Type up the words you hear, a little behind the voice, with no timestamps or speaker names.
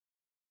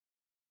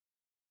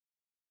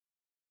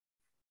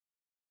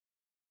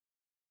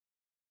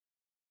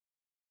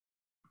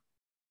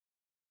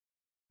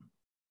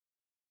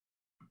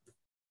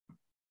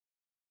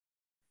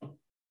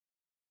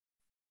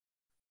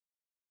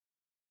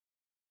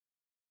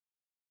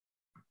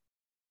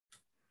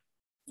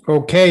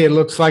Okay, it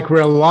looks like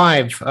we're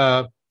live.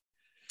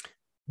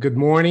 Good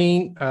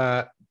morning,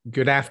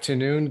 good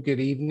afternoon, good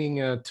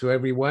evening to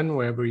everyone,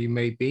 wherever you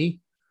may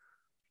be.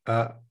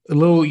 A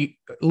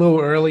little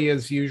early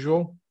as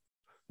usual.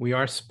 We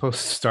are supposed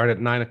to start at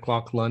 9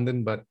 o'clock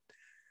London, but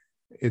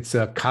it's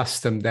a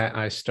custom that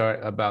I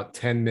start about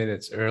 10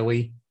 minutes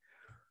early.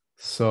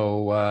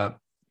 So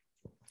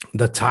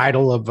the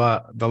title of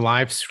the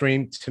live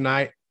stream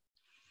tonight,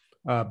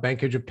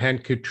 Bank of Japan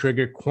could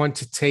trigger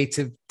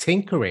quantitative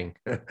tinkering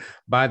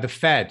by the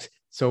Fed.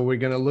 So we're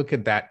going to look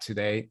at that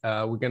today.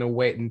 We're going to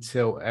wait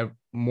until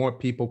more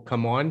people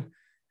come on,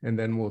 and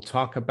then we'll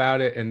talk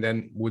about it, and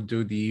then we'll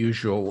do the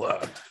usual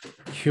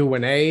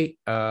Q&A.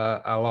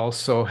 I'll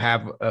also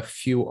have a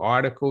few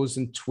articles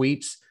and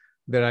tweets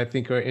that I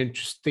think are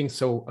interesting.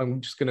 So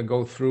I'm just going to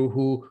go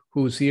through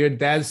who's here.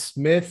 Des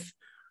Smith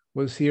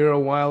was here a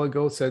while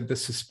ago, said the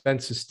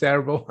suspense is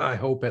terrible. I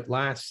hope it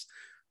lasts.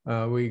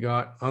 We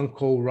got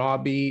Uncle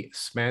Robbie,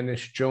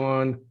 Spanish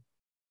John,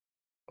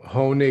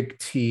 Honig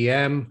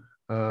TM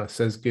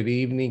says good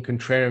evening.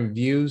 Contrarian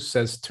Views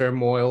says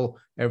turmoil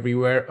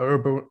everywhere.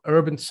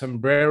 Urban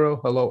Sombrero,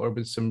 hello,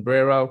 Urban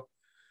Sombrero.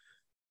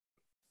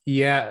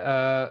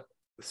 Yeah,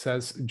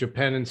 says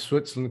Japan and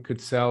Switzerland could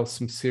sell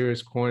some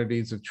serious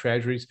quantities of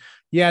treasuries.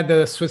 Yeah,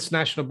 the Swiss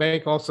National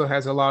Bank also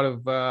has a lot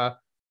of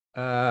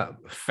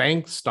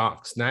FANG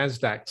stocks,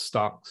 NASDAQ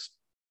stocks.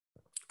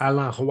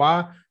 Alain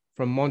Roy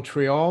from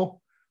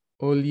Montreal,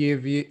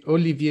 Olivier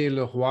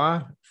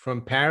Leroy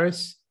from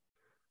Paris.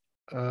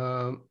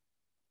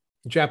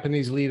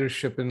 Japanese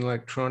leadership in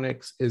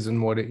electronics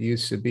isn't what it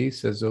used to be,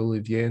 says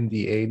Olivier, in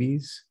the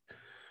 80s.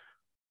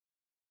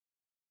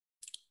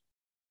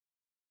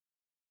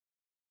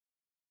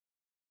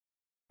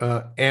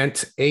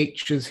 Ant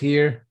H is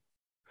here.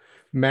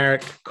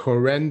 Marek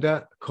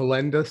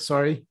Kolenda,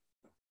 sorry.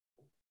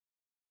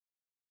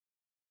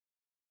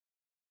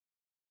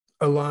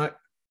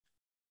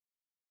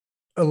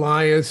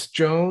 Elias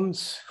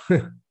Jones.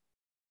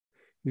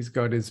 He's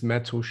got his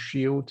metal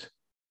shield.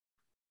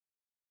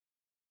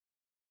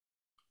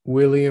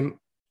 William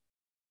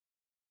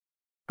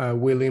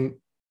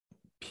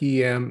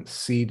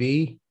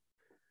PMCD.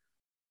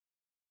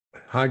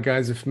 Hi,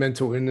 guys. If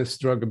mental illness,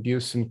 drug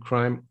abuse, and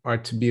crime are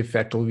to be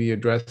effectively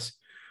addressed,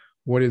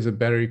 what is a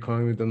better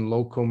economy than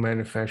local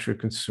manufactured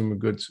consumer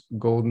goods?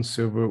 Gold and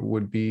silver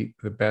would be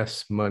the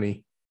best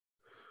money.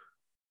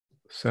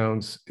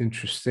 Sounds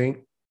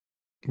interesting.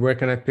 Where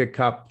can I pick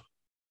up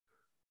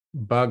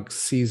bug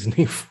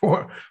seasoning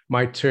for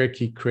my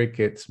turkey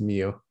crickets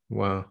meal?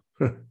 Wow.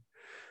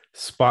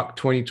 Spock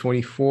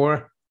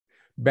 2024.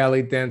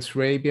 Belly Dance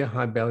Arabia.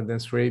 Hi, Belly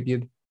Dance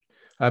Arabia.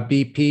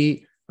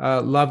 BP.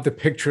 Love the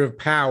picture of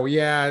Pow.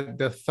 Yeah,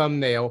 the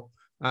thumbnail.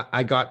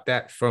 I got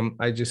that from,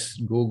 I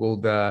just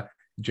Googled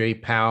J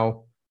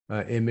Pow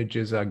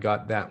images. I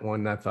got that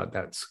one. I thought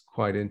that's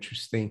quite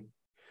interesting.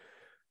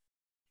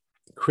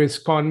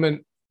 Chris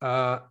Conman.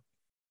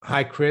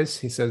 Hi, Chris.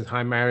 He says,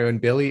 hi, Mario and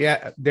Billy.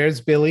 Yeah,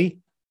 there's Billy,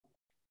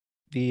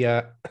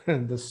 the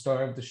the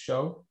star of the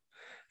show,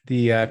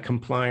 the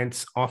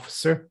compliance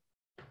officer.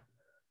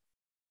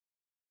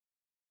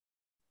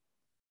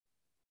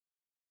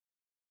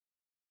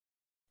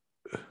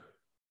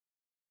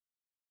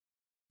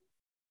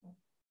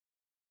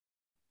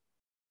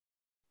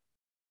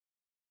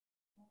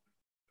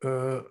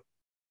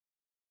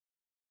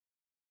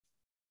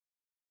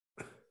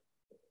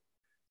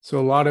 So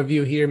a lot of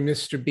you here,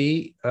 Mr.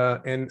 B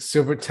and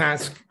Silver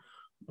Task,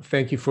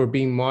 thank you for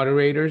being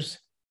moderators.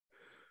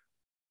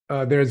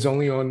 There's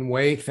only one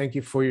way. Thank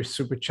you for your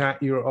super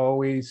chat. You're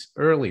always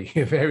early.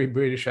 Very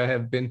British. I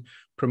have been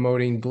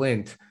promoting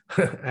Glint.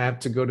 I have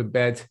to go to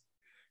bed.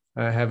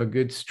 Have a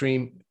good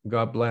stream.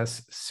 God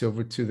bless.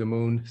 Silver to the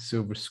moon.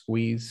 Silver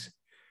squeeze.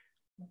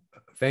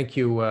 Thank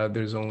you.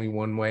 There's only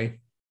one way.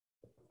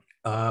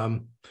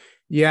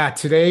 Yeah,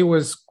 today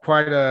was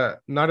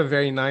not a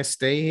very nice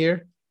day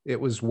here. It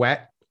was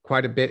wet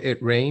quite a bit.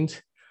 It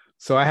rained.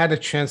 So I had a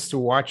chance to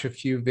watch a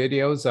few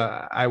videos.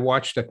 I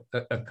watched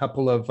a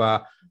couple of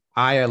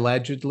I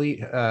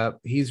Allegedly.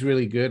 He's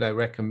really good. I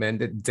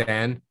recommend it.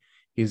 Dan,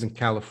 he's in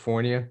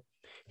California.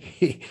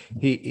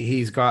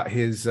 He's got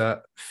his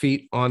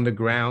feet on the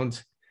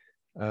ground.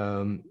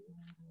 And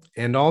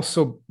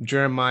also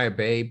Jeremiah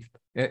Babe.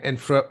 And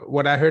for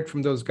what I heard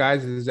from those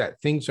guys is that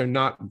things are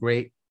not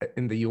great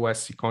in the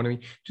US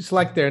economy, just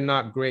like they're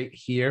not great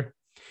here.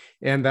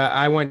 And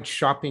I went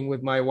shopping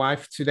with my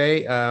wife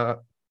today to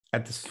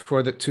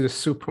the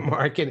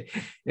supermarket,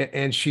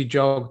 and she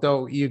joked,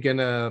 "Oh, we're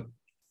gonna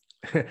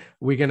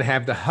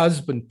have the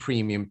husband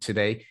premium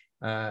today."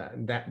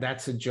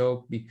 That's a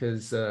joke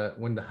because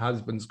when the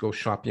husbands go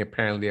shopping,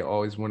 apparently they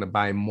always want to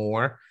buy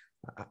more.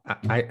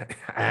 I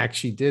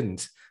actually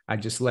didn't. I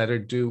just let her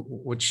do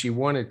what she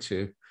wanted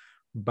to.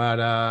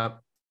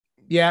 But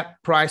yeah,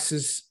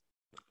 prices,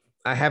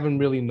 I haven't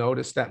really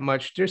noticed that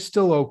much. They're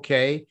still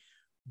okay,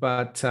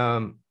 but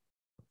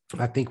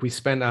I think we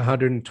spent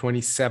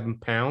 127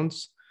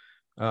 pounds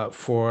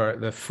for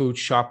the food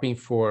shopping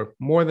for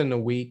more than a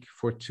week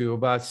for two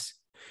of us.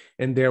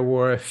 And there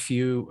were a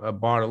few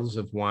bottles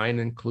of wine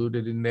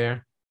included in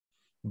there,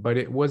 but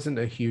it wasn't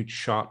a huge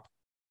shop.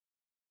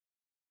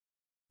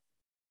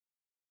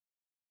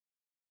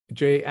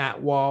 Jay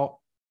Atwall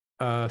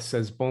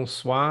says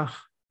bonsoir.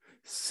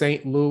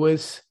 St.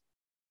 Louis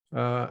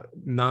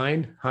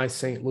 9. Hi,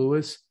 St.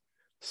 Louis.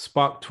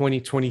 Spock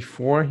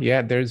 2024.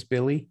 Yeah, there's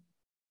Billy.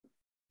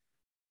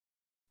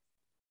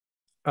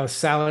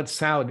 Salad.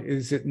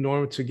 Is it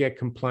normal to get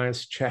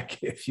compliance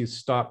check if you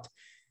stepped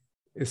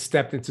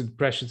into the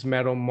precious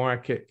metal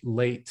market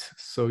late,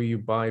 so you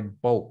buy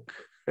bulk?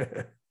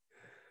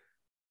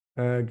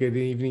 Good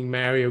evening,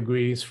 Mario.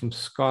 Greetings from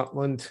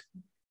Scotland.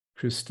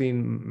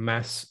 Christine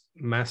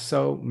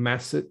Masso.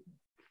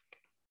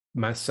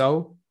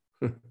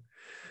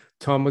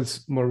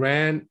 Thomas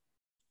Moran.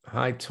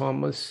 Hi,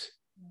 Thomas.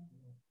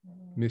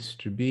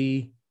 Mr.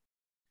 B.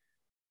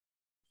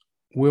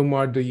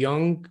 Wilmar de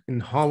Jong in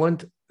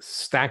Holland,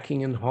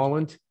 stacking in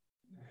Holland.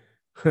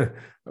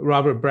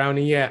 Robert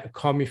Browning, yeah,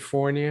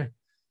 California.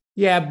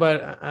 Yeah,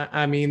 but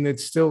I mean,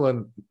 it's still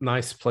a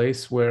nice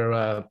place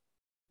where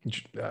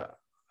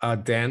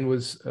Dan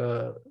was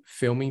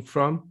filming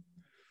from.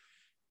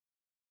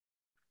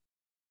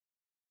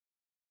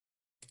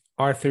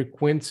 Arthur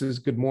Quinn says,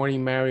 good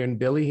morning, Mario and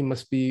Billy. He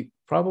must be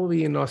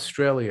probably in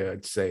Australia,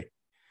 I'd say,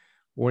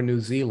 or New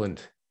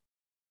Zealand.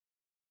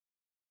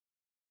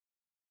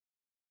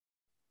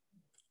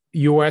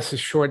 US is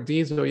short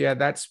diesel. Yeah,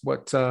 that's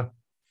what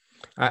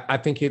I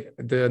think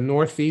the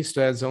Northeast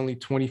has only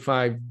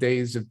 25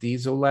 days of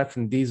diesel left,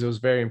 and diesel is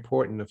very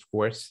important, of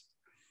course.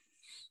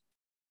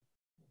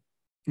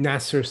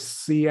 Nasser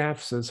CF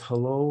says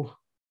hello.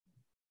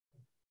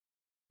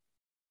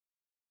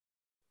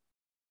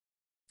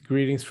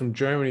 Greetings from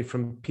Germany,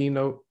 from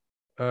Pino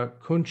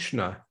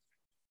Kunchna.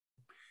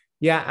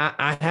 Yeah,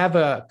 I have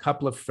a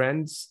couple of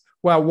friends.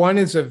 Well, one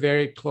is a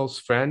very close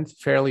friend,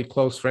 fairly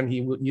close friend.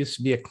 He used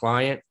to be a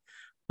client,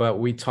 but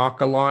we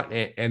talk a lot.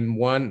 And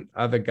one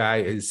other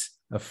guy is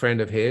a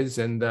friend of his.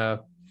 And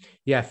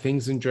yeah,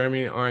 things in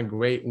Germany aren't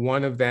great.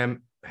 One of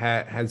them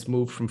has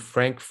moved from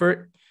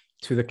Frankfurt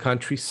to the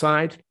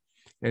countryside.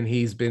 And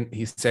he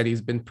said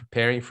he's been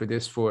preparing for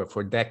this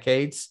for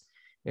decades.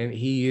 And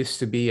he used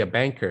to be a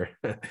banker.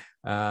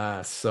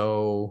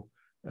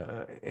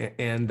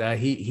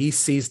 He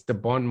sees the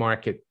bond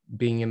market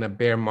being in a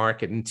bear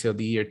market until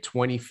the year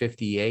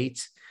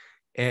 2058.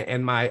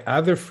 And my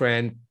other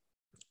friend,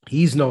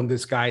 he's known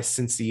this guy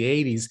since the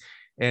 80s.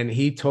 And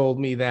he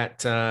told me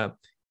that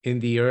in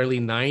the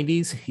early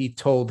 90s, he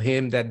told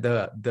him that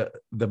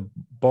the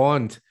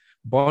bond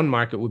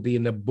market would be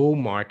in the bull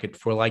market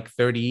for like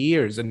 30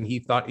 years. And he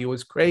thought he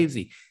was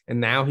crazy. And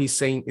now he's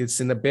saying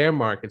it's in the bear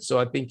market. So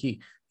I think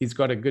he's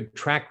got a good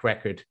track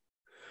record.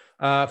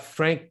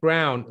 Frank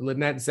Brown,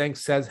 Lynette Zeng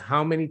says,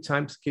 how many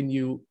times can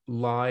you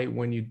lie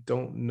when you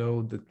don't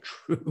know the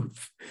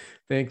truth?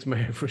 Thanks,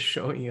 Mary, for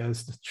showing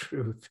us the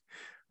truth.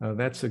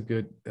 That's a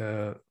good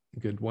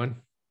one.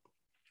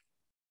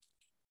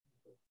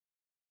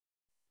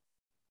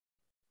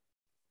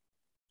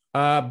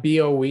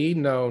 BOE,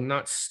 no,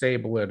 not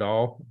stable at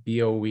all.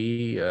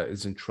 BOE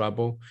is in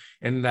trouble.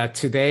 And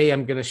today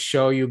I'm going to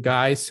show you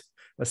guys,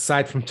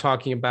 aside from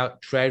talking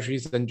about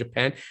treasuries in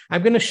Japan,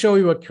 I'm going to show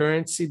you a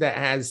currency that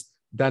has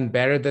done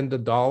better than the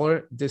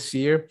dollar this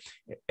year,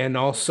 and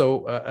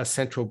also a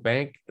central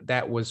bank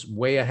that was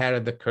way ahead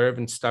of the curve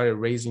and started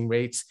raising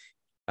rates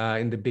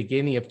in the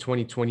beginning of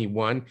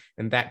 2021.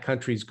 And that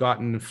country's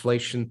gotten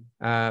inflation.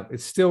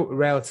 It's still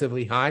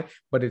relatively high,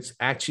 but it's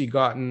actually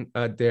gotten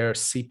their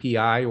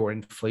CPI or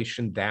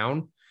inflation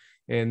down.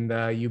 And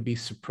you'd be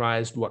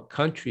surprised what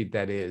country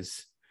that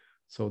is.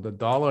 So the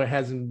dollar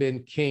hasn't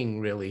been king,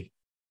 really.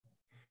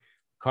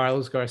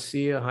 Carlos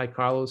Garcia, hi,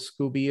 Carlos.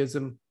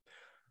 Scoobyism.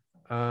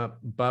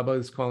 Bubba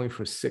is calling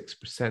for 6%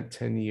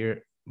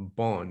 10-year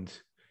bond.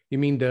 You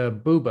mean the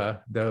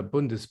Buba, the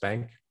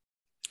Bundesbank?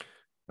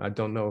 I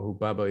don't know who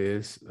Bubba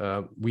is.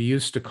 We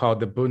used to call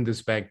the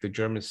Bundesbank, the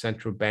German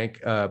central bank,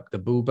 the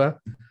Buba,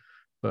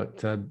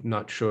 but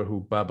not sure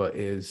who Bubba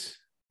is.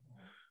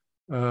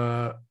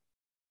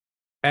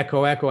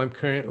 Echo, I'm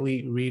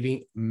currently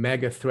reading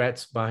Mega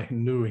Threats by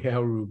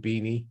Nouriel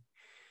Rubini.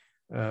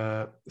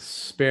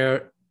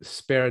 Spare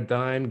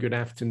Dime, good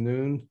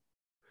afternoon.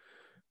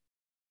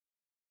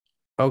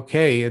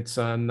 Okay, it's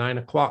 9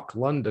 o'clock,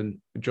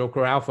 London.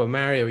 Joker Alpha,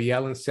 Mario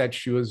Yellen said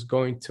she was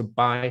going to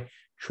buy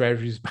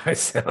treasuries by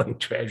selling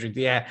treasuries.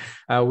 Yeah,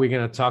 we're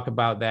going to talk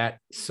about that.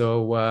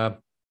 So,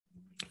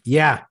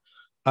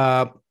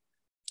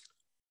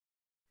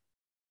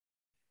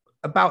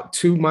 about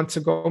 2 months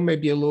ago,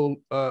 maybe a little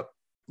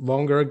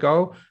longer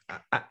ago,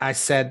 I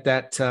said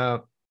that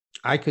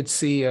I could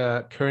see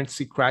a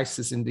currency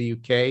crisis in the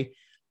UK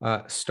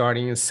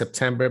starting in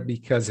September,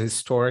 because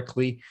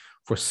historically,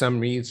 for some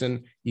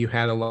reason, you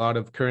had a lot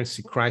of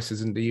currency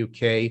crisis in the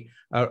UK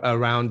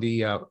around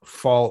the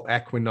fall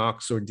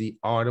equinox or the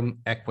autumn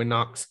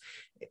equinox.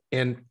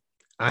 And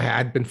I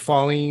had been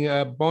following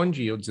bond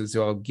yields as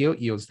well, gilt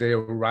yields. They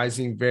were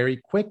rising very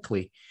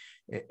quickly.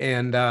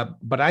 And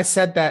but I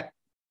said that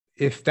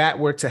if that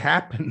were to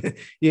happen,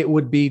 it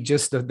would be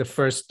just the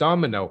first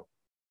domino.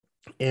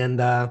 And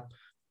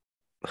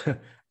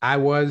I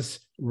was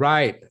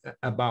right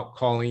about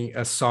calling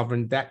a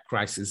sovereign debt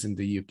crisis in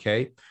the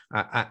UK.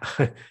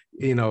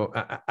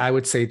 I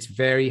would say it's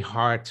very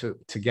hard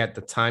to get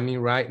the timing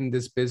right in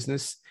this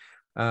business.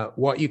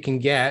 What you can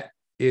get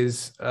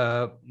is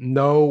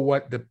know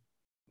what the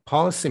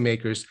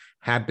policymakers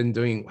have been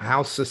doing,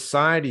 how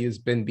society has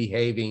been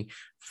behaving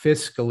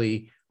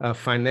fiscally,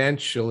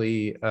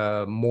 financially,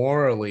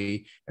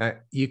 morally.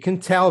 You can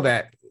tell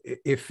that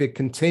if it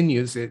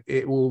continues,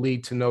 it will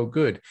lead to no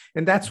good.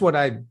 And that's what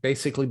I've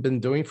basically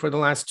been doing for the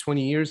last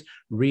 20 years,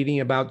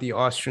 reading about the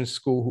Austrian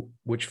school,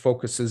 which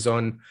focuses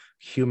on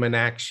human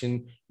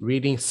action,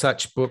 reading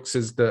such books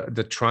as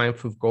The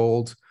Triumph of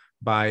Gold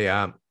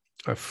by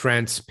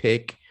Franz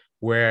Pick,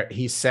 where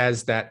he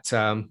says that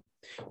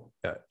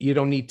you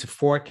don't need to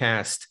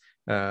forecast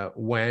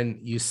when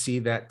you see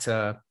that,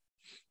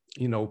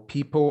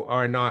 people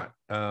are not,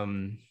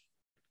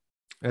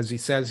 as he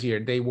says here,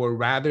 they were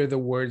rather the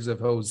words of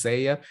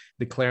Hosea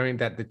declaring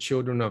that the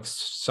children of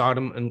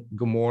Sodom and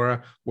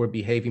Gomorrah were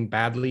behaving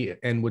badly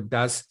and would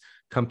thus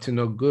come to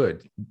no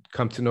good.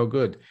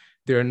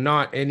 They're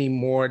not any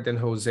more than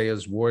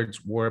Hosea's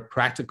words were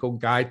practical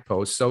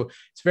guideposts. So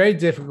it's very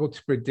difficult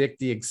to predict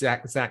the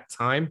exact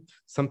time.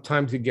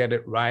 Sometimes you get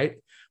it right,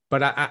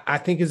 but I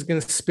think it's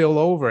going to spill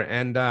over.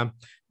 And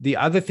the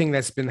other thing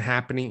that's been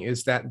happening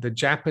is that the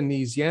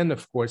Japanese yen,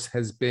 of course,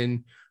 has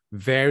been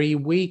very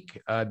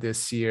weak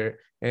this year.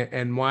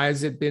 And why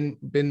has it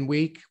been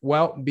weak?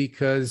 Well,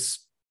 because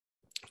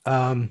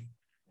the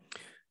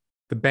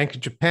Bank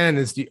of Japan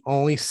is the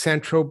only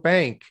central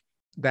bank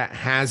that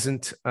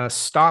hasn't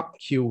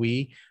stopped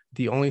QE,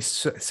 the only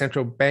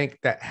central bank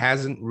that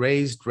hasn't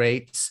raised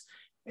rates,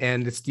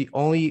 and it's the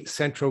only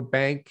central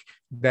bank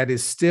that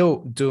is still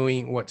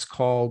doing what's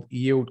called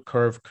yield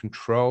curve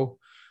control.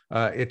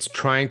 It's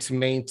trying to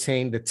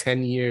maintain the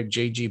 10-year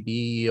JGB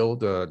yield,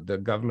 the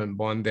government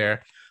bond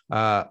there,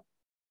 at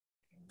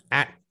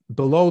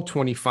below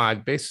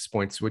 25 basis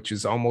points, which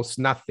is almost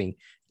nothing,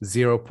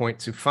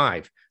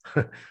 0.25,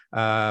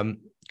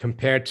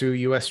 compared to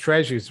US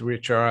Treasuries,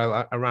 which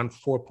are around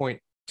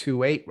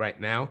 4.28 right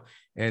now.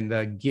 And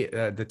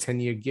the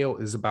 10-year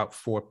gilt is about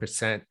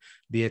 4%.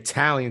 The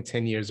Italian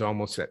 10-year is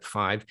almost at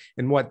 5%.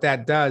 And what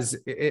that does,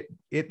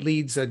 it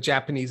leads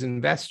Japanese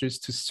investors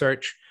to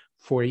search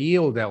for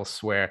yield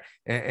elsewhere.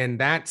 And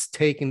that's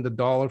taken the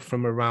dollar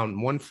from around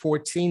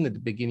 114 at the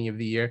beginning of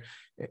the year.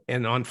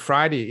 And on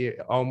Friday,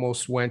 it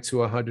almost went to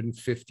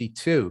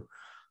 152,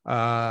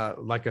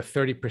 like a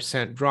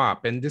 30%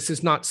 drop. And this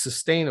is not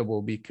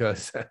sustainable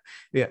because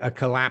a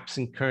collapse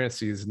in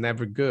currency is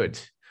never good.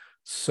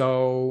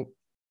 So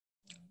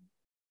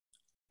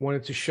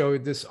wanted to show you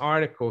this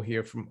article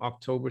here from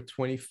October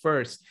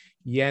 21st.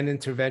 Yen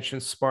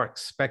intervention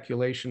sparks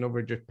speculation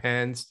over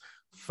Japan's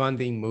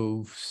funding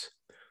moves.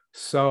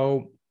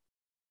 So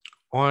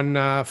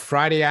on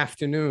Friday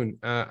afternoon,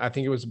 I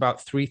think it was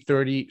about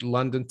 3:30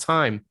 London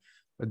time,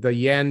 the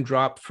yen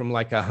dropped from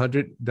like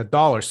the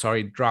dollar,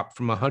 sorry, dropped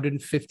from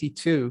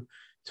 152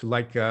 to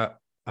like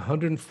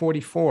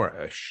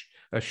 144,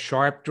 a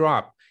sharp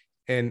drop.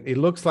 And it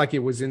looks like it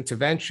was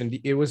intervention.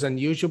 It was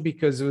unusual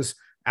because it was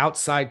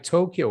outside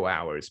Tokyo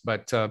hours,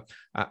 but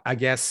I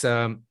guess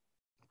the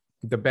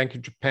Bank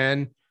of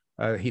Japan,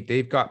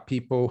 they've got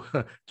people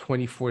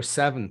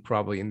 24/7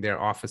 probably in their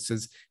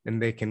offices,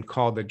 and they can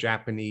call the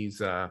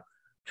Japanese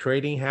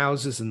trading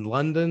houses in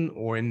London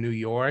or in New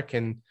York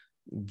and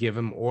give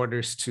them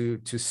orders to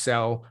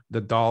sell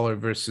the dollar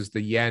versus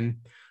the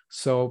yen.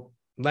 So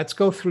let's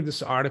go through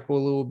this article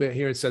a little bit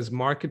here. It says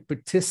market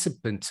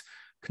participants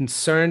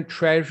concerned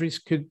treasuries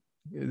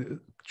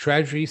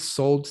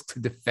sold to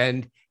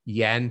defend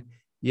yen.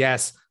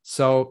 Yes,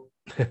 so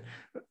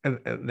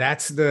and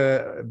that's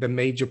the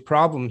major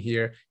problem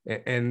here,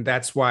 and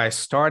that's why I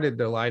started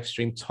the live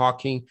stream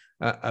talking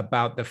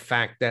about the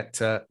fact that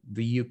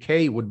the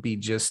UK would be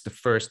just the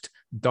first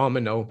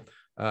domino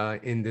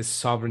in this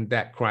sovereign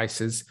debt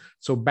crisis.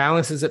 So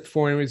balances at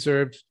foreign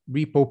reserves,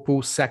 repo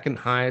pool second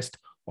highest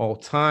all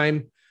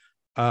time.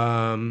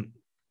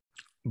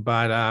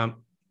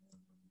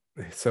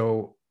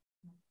 So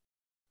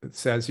it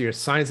says here,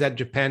 signs that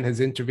Japan has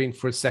intervened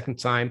for a second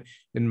time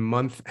in a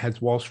month, has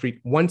Wall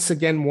Street once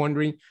again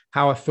wondering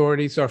how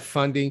authorities are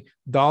funding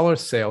dollar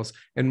sales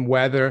and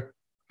whether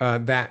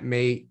that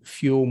may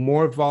fuel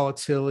more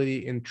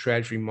volatility in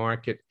Treasury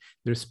market.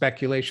 There's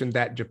speculation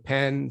that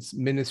Japan's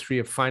Ministry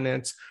of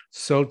Finance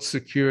sold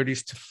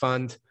securities to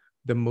fund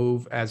the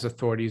move, as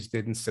authorities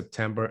did in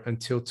September.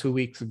 Until 2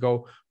 weeks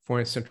ago,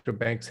 foreign central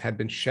banks had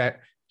been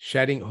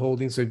shedding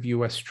holdings of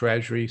US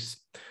Treasuries.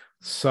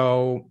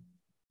 So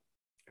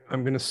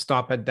I'm going to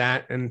stop at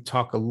that and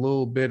talk a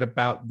little bit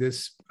about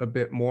this a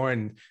bit more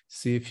and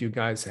see if you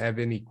guys have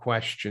any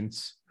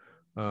questions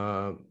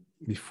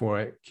before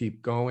I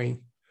keep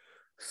going.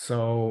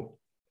 So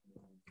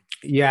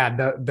yeah,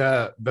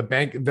 the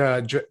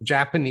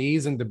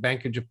Japanese and the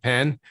Bank of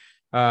Japan,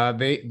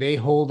 they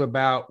hold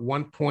about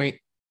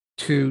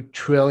 $2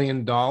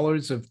 trillion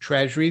of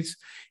treasuries,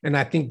 and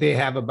I think they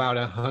have about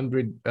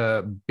 100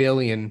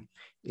 billion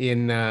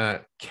in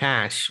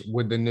cash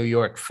with the New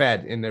York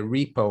Fed in a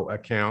repo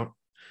account.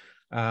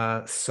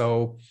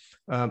 So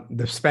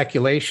the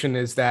speculation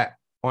is that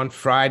on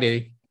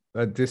Friday,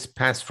 this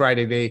past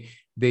Friday,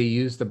 they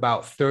used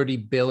about 30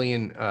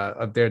 billion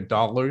of their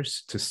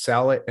dollars to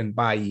sell it and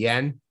buy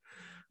yen.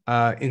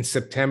 In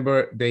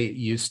September, they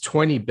used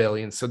 20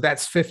 billion. So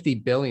that's 50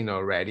 billion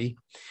already.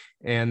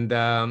 And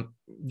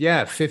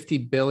yeah, 50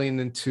 billion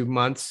in 2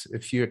 months.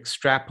 If you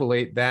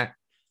extrapolate that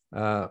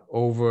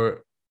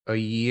over a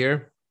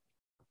year,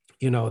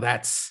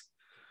 that's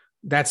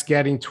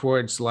getting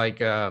towards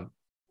like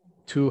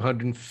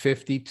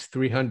 250 to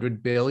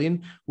 300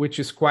 billion, which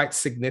is quite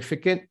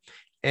significant.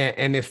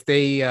 And if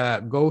they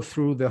go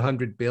through the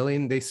 100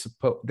 billion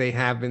they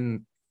have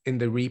in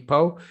the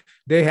repo,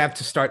 they have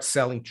to start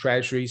selling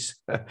treasuries.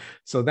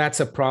 So that's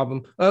a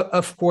problem.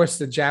 Of course,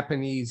 the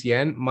Japanese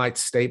yen might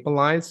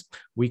stabilize.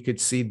 We could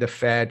see the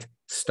Fed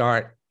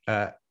start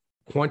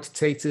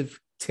quantitative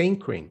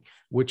tinkering,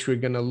 which we're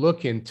going to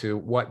look into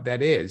what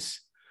that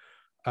is.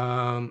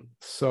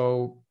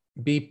 So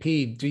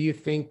BP, do you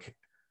think,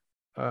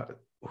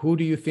 who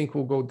do you think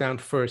will go down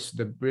first,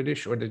 the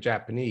British or the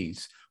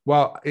Japanese?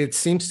 Well, it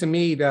seems to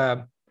me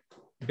that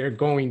they're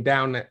going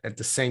down at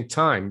the same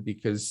time,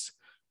 because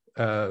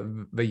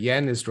the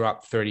yen has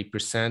dropped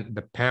 30%.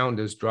 The pound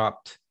has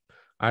dropped,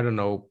 I don't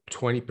know,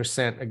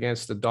 20%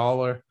 against the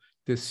dollar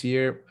this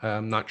year.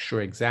 I'm not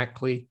sure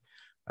exactly.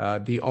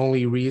 The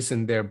only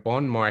reason their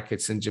bond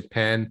markets in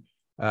Japan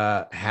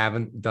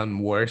haven't done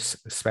worse,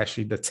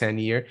 especially the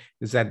 10-year,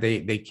 is that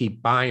they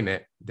keep buying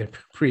it. They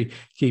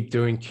keep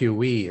doing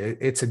QE.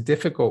 It's a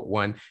difficult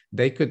one.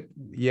 They could,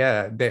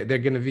 yeah, they're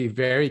going to be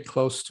very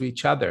close to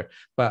each other.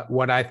 But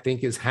what I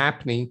think is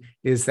happening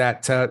is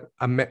that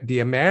the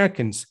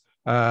Americans,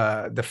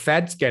 the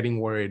Fed's getting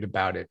worried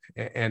about it.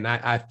 And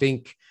I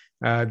think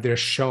they're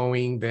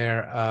showing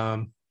their,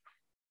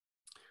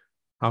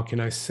 how can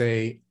I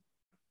say,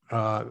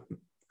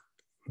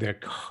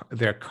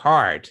 their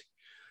card.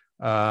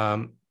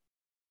 And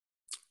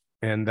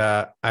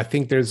I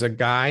think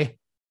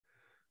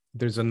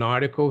there's an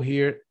article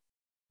here.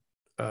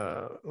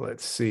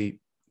 Let's see.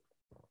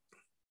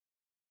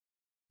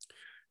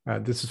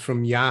 This is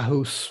from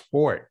Yahoo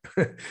Sport,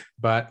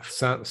 but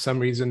some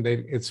reason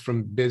it's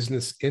from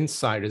Business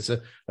Insiders.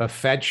 A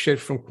Fed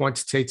shift from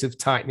quantitative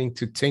tightening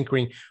to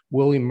tinkering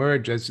will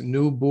emerge as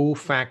new bull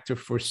factor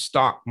for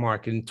stock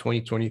market in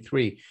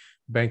 2023,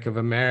 Bank of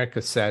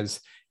America says.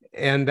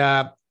 And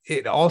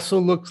it also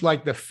looks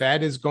like the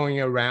Fed is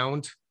going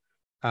around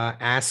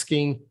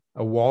asking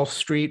Wall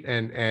Street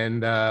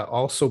and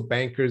also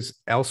bankers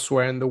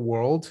elsewhere in the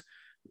world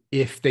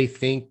if they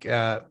think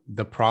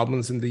the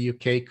problems in the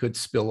UK could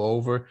spill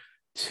over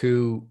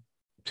to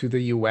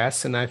the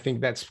US. And I think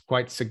that's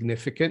quite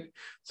significant.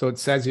 So it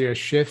says here, a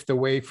shift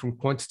away from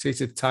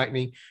quantitative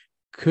tightening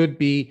could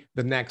be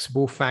the next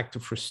bull factor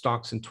for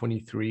stocks in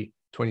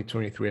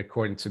 2023,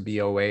 according to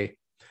BOA.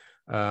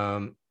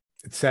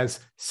 It says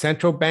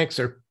central banks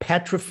are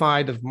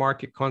petrified of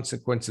market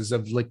consequences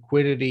of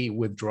liquidity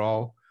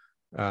withdrawal,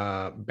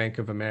 Bank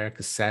of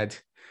America said.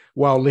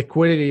 Well,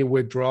 liquidity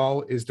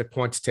withdrawal is the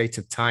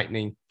quantitative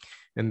tightening,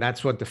 and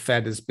that's what the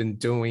Fed has been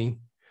doing.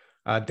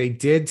 They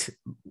did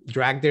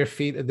drag their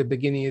feet at the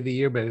beginning of the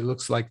year, but it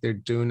looks like they're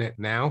doing it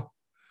now.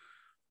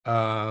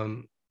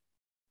 So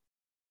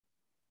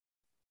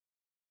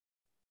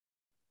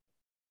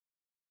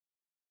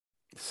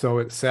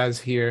it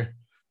says here,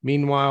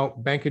 meanwhile,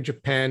 Bank of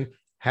Japan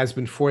has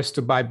been forced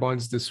to buy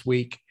bonds this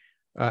week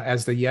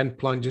as the yen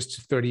plunges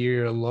to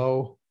 30-year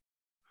low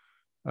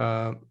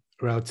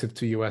relative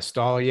to US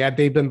dollar. Yeah,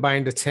 they've been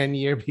buying the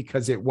 10-year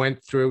because it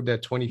went through the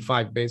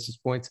 25 basis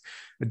points.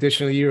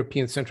 Additionally,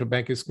 European Central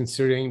Bank is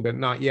considering, but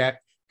not yet,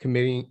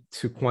 committing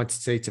to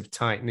quantitative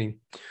tightening.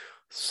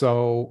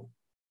 So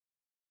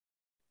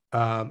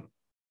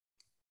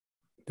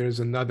there's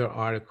another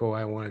article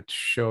I wanted to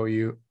show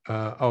you.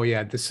 Oh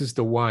yeah, this is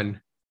the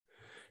one.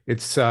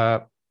 It's,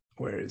 where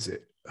is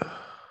it?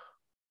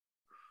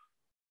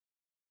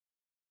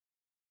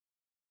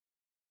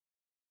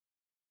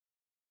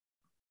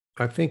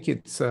 I think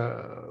it's,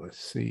 let's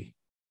see.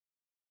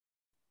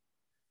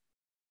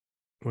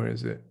 Where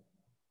is it?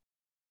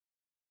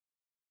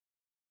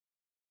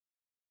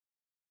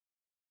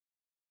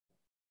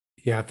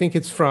 Yeah, I think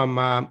it's from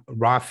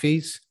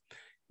Rafi's.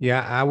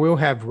 Yeah, I will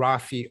have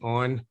Rafi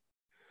on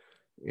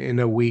in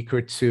a week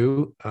or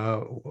two.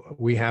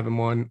 We have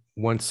him on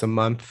once a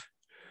month,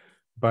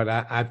 but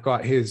I've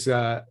got his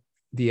The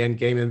End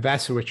Game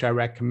Investor, which I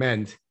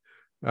recommend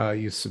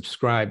you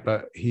subscribe.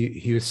 But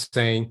he was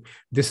saying,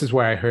 this is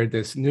where I heard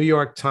this. New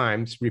York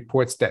Times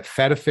reports that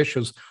Fed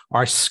officials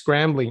are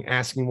scrambling,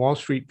 asking Wall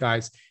Street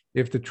guys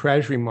if the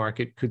Treasury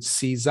market could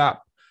seize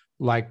up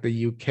like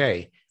the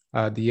UK.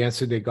 The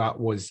answer they got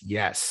was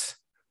yes.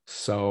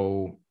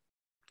 So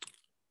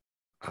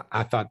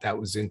I thought that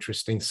was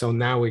interesting. So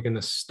now we're going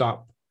to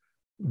stop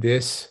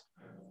this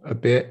a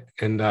bit,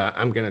 and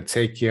I'm going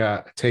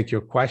to take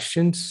your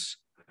questions.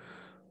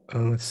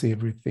 Let's see,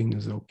 everything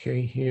is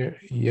okay here.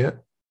 Yeah.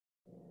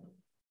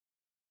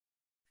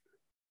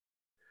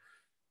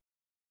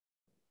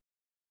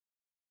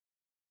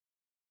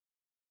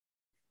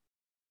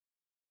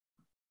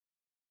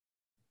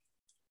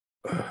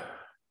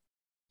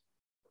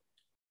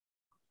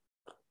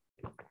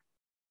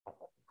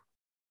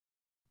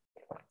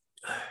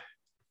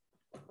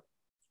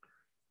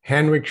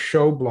 Henrik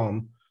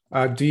Schoblom,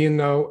 do you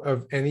know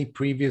of any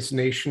previous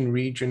nation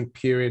region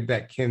period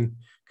that can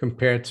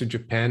compare to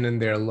Japan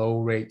and their low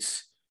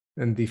rates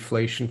and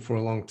deflation for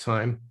a long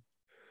time?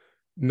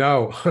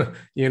 No,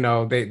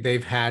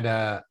 they've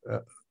had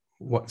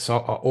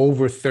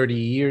over 30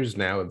 years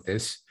now of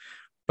this,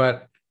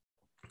 but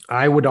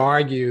I would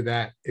argue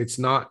that it's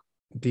not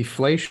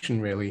deflation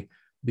really,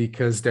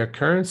 because their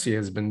currency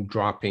has been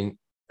dropping,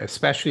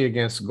 especially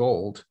against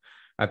gold.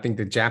 I think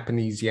the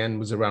Japanese yen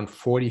was around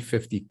 40,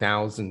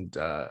 50,000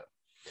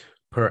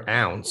 per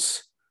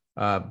ounce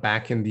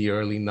back in the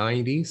early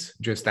 90s,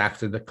 just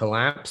after the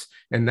collapse.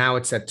 And now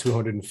it's at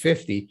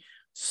 250.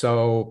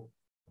 So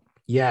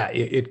yeah,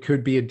 it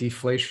could be a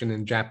deflation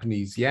in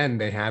Japanese yen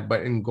they have,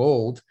 but in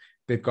gold,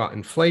 they've got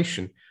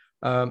inflation.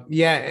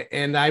 Yeah,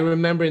 and I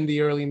remember in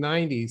the early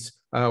 90s,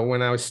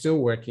 when I was still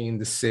working in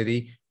the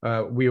city,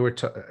 we were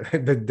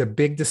the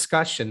big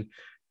discussion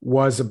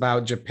was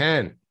about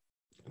Japan,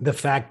 the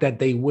fact that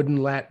they wouldn't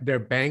let their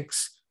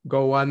banks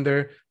go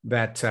under,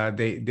 that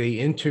they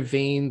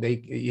intervened,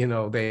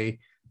 they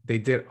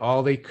did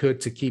all they could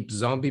to keep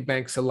zombie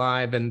banks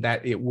alive, and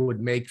that it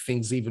would make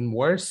things even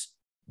worse.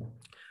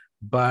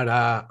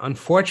 But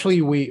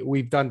unfortunately,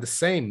 we've done the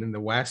same in the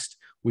West.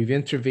 We've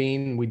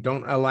intervened. We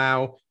don't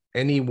allow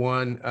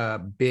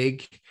anyone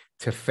big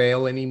to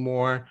fail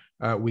anymore.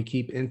 We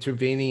keep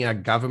intervening. Our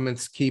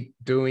governments keep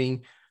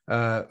doing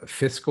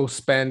fiscal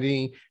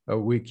spending.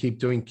 We keep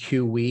doing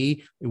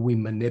QE. We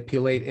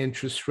manipulate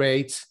interest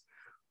rates.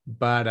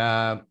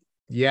 But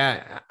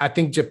yeah, I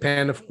think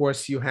Japan, of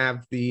course, you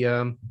have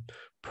the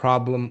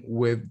problem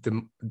with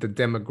the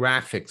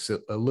demographics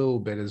a little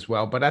bit as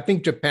well. But I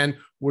think Japan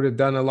would have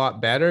done a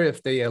lot better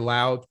if they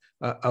allowed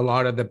a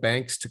lot of the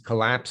banks to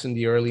collapse in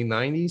the early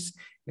 90s.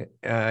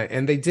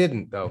 And they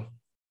didn't, though.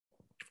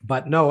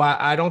 But no,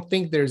 I don't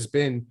think there's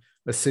been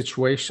a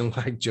situation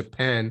like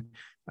Japan,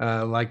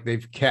 like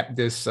they've kept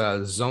this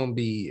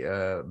zombie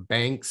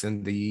banks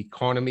and the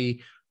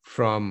economy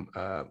from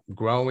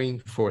growing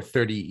for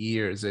 30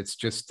 years. It's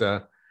just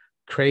a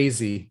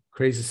crazy,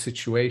 crazy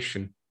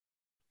situation.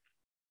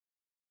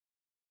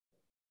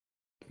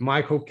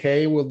 Michael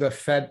K, will the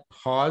Fed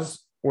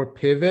pause or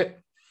pivot?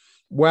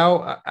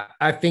 Well,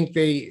 I think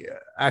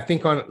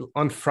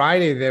on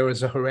Friday there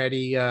was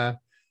already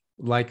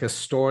like a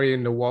story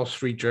in the Wall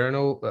Street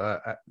Journal.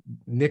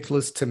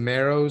 Nicholas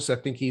Timeros,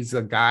 I think he's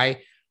a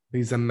guy,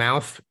 he's a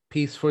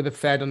mouthpiece for the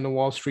Fed on the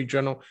Wall Street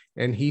Journal.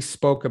 And he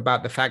spoke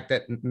about the fact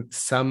that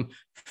some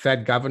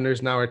Fed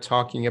governors now are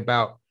talking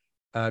about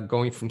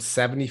going from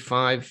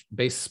 75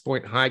 basis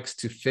point hikes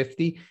to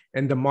 50.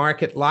 And the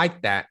market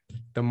liked that.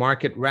 The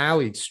market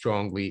rallied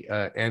strongly,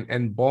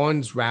 and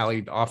bonds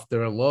rallied off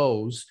their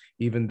lows,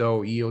 even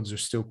though yields are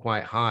still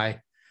quite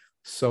high.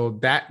 So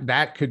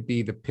that could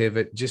be the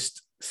pivot,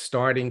 just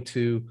starting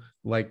to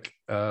like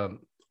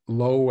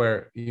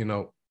lower,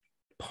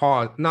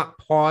 pause, not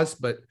pause,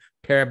 but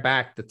pare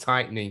back the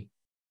tightening.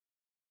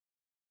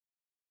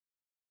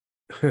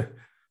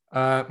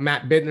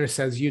 Matt Bittner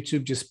says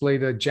YouTube just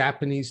played a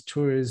Japanese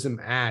tourism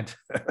ad.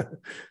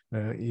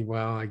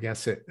 Well, I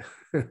guess it.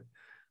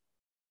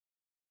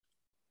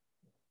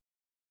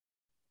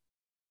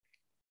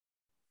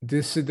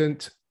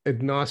 Dissident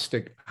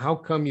agnostic. How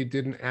come you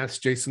didn't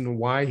ask Jason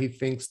why he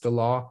thinks the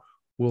law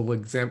will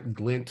exempt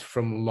Glint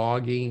from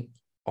logging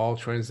all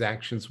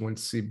transactions when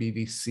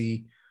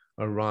CBDC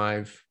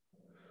arrive?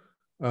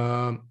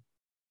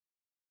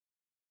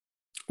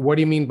 What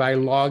do you mean by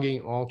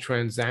logging all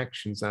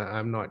transactions?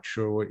 I'm not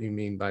sure what you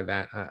mean by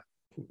that.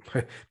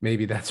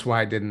 Maybe that's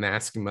why I didn't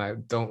ask him. I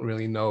don't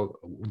really know.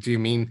 Do you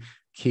mean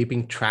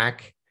keeping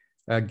track,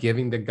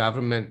 giving the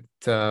government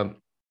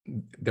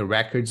the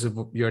records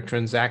of your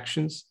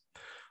transactions?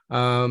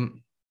 I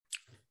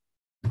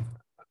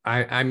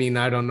mean,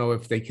 I don't know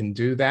if they can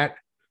do that.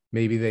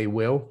 Maybe they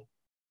will.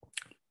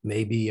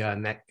 Maybe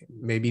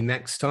maybe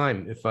next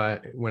time,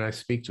 when I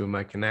speak to him,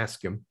 I can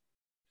ask him.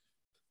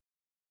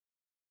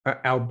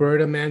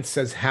 Alberta man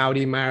says,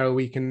 "Howdy, Mara.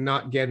 We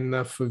cannot get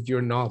enough of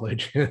your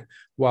knowledge."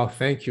 Well,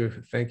 thank you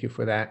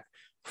for that.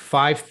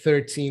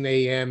 5:13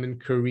 a.m. in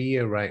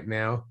Korea right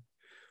now.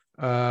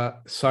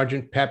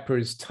 Sergeant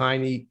Pepper's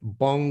tiny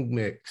bong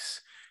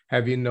mix.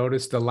 Have you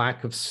noticed the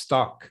lack of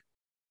stock?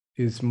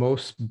 Is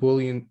most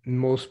bullion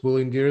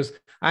dealers?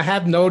 I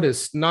have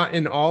noticed, not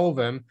in all of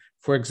them.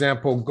 For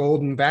example,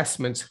 Gold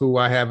Investments, who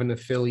I have an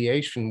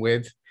affiliation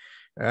with,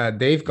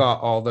 they've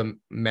got all the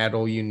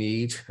metal you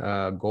need,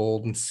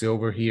 gold and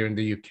silver here in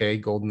the UK,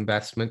 Gold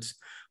Investments.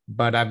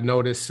 But I've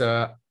noticed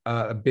a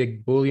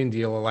big bullion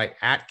dealer like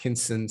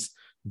Atkinson's.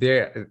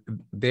 I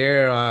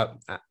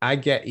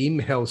get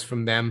emails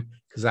from them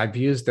because I've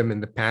used them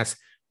in the past,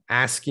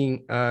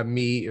 asking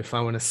me if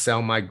I want to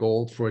sell my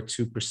gold for a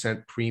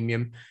 2%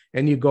 premium.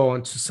 And you go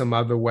onto some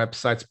other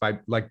websites by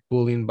like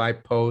Bullion by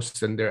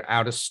Post, and they're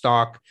out of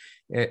stock.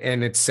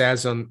 And it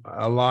says on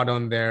a lot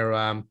on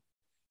their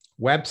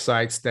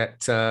websites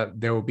that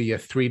there will be a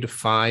 3 to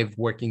 5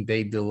 working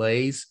day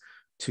delays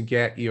to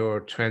get your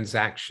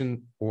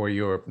transaction or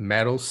your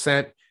metal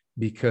sent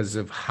because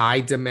of high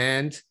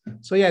demand.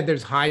 So yeah,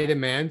 there's high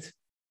demand.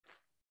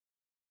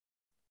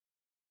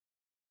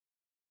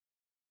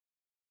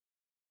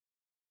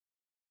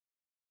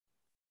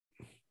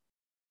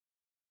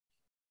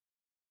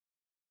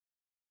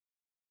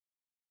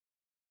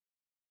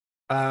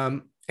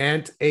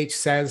 And H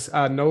says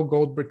no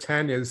gold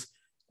Britannias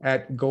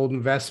at Gold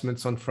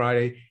Investments on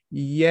Friday.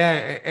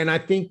 Yeah, and I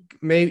think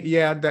maybe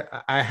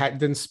that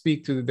didn't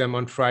speak to them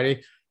on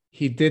Friday.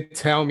 He did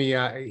tell me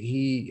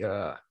he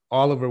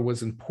Oliver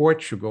was in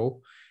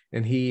Portugal,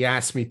 and he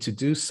asked me to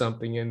do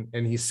something,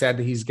 and he said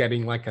that he's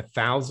getting like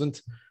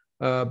 1,000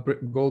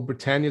 gold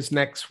Britannias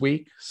next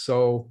week.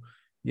 So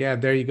yeah,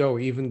 there you go.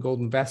 Even Gold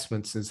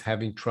Investments is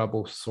having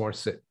trouble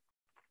source it.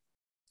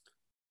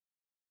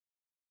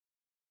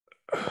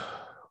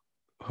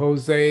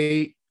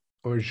 Jose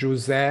or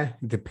Jose,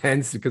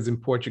 depends, because in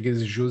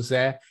Portuguese,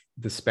 Jose,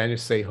 the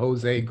Spanish say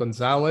Jose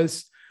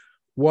Gonzalez.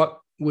 What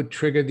would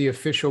trigger the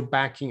official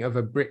backing of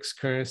a BRICS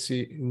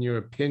currency, in your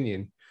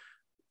opinion?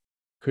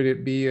 Could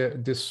it be a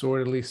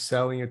disorderly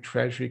selling, a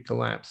treasury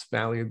collapse,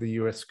 value of the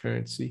US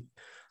currency?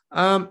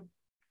 I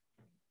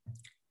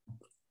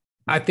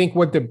think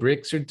what the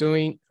BRICS are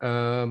doing,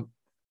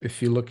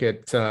 if you look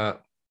at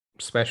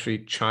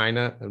especially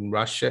China and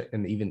Russia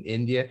and even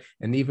India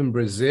and even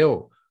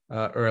Brazil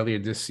earlier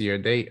this year,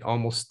 they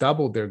almost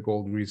doubled their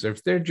gold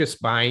reserves. They're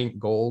just buying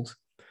gold.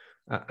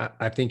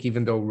 I think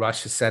even though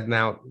Russia said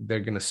now they're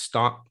going to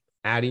stop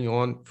adding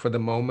on for the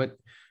moment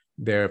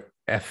their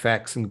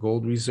FX and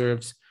gold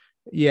reserves.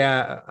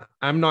 Yeah,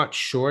 I'm not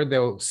sure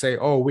they'll say,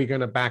 oh, we're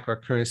going to back our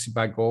currency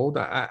by gold.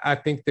 I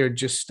think they're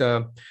just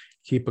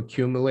keep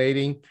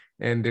accumulating,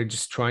 and they're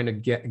just trying to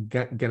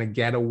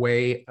get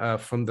away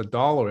from the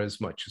dollar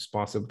as much as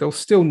possible. They'll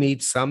still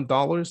need some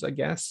dollars, I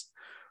guess.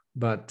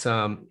 But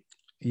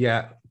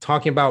yeah,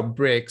 talking about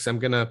BRICS, I'm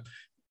going to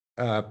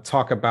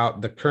talk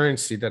about the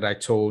currency that I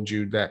told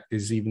you that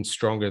is even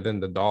stronger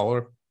than the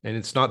dollar, and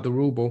it's not the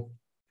ruble.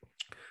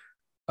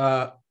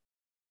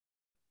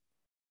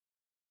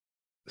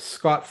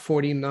 Scott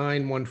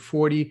 49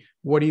 140.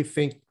 What do you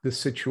think the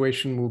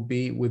situation will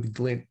be with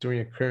Glint during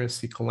a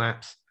currency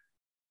collapse,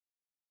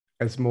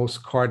 as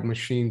most card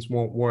machines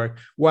won't work?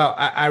 Well,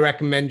 I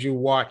recommend you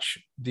watch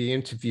the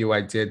interview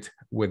I did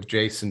with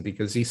Jason,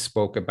 because he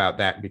spoke about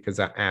that, because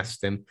I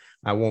asked him.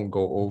 I won't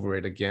go over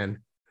it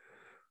again.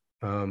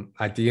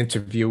 At the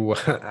interview,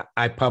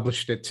 I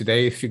published it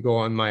today. If you go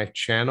on my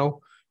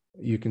channel,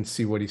 you can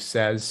see what he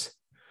says.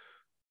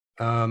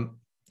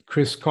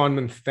 Chris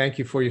Conman, thank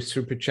you for your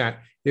super chat.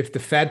 If the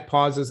Fed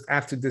pauses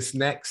after this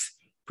next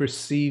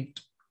perceived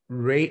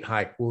rate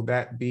hike, will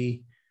that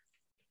be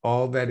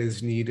all that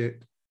is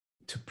needed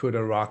to put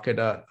a rocket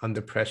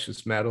under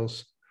precious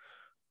metals?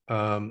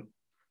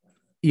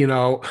 You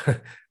know,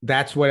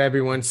 that's what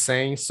everyone's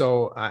saying.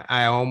 So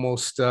I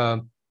almost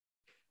am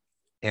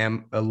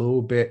a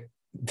little bit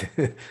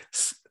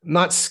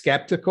not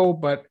skeptical,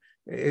 but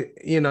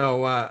you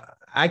know,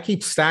 I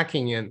keep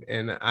stacking,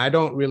 and I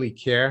don't really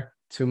care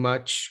too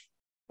much.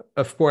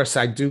 Of course,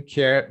 I do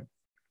care,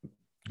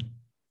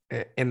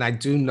 and I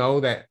do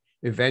know that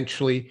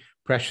eventually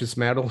precious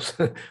metals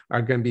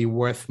are going to be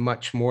worth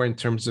much more in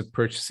terms of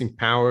purchasing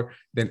power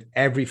than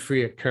every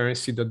fiat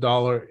currency, the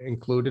dollar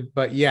included.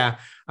 But yeah,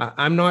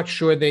 I'm not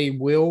sure they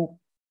will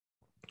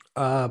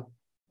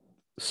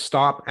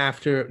stop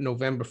after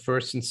November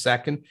 1st and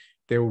 2nd.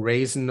 They'll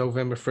raise in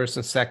November 1st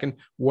and 2nd.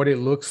 What it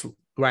looks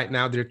right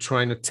now, they're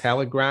trying to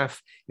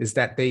telegraph is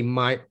that they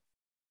might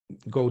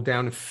go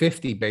down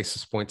 50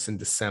 basis points in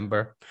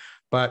December.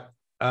 But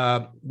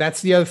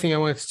that's the other thing I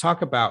wanted to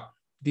talk about.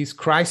 These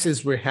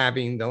crises we're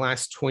having the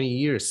last 20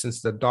 years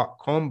since the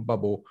dot-com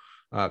bubble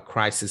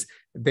crisis,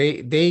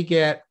 they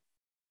get,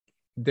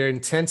 their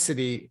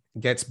intensity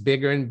gets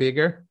bigger and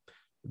bigger.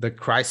 The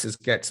crisis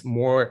gets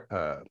more,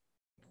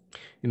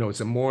 it's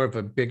a more of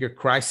a bigger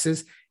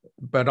crisis,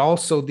 but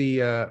also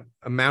the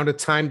amount of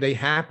time they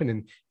happen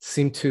and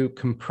seem to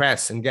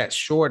compress and get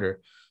shorter.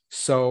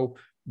 So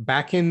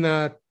back in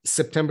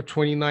September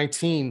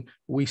 2019,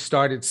 we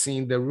started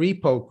seeing the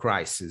repo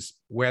crisis,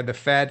 where the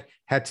Fed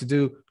had to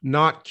do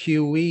not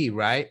QE,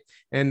 right?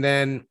 And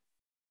then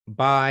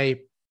by,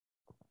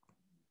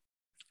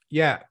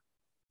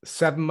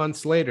 7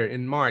 months later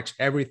in March,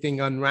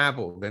 everything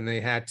unraveled and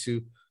they had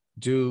to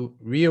do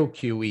real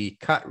QE,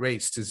 cut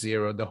rates to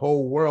zero. The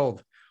whole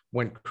world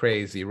went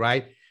crazy,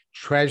 right?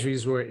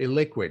 Treasuries were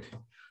illiquid.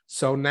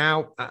 So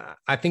now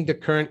I think the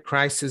current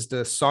crisis,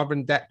 the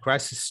sovereign debt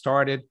crisis,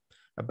 started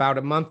about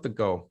a month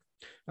ago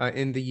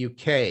in the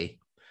UK.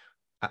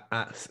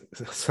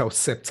 So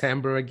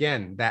September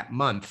again, that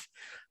month.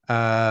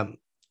 And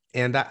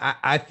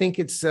I think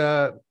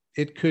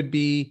it could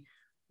be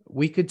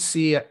we could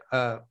see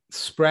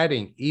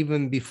spreading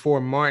even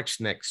before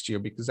March next year,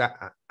 because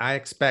I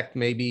expect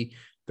maybe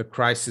the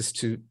crisis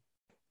to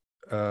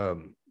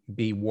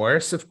be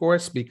worse, of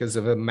course, because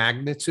of the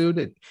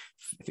magnitude.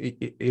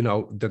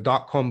 The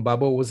dot-com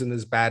bubble wasn't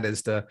as bad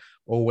as the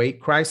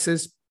 '08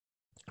 crisis.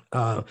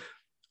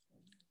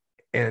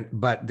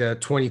 But the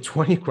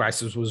 2020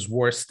 crisis was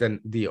worse than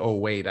the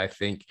 '08, I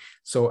think.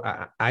 So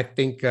I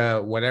think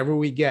whatever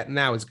we get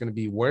now is going to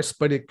be worse,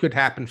 but it could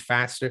happen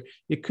faster.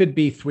 It could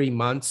be 3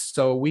 months,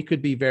 so we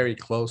could be very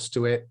close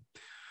to it.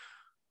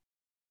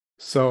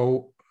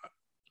 So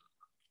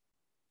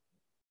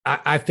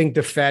I think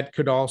the Fed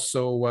could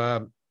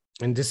also,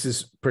 and this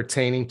is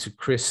pertaining to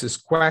Chris's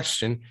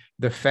question,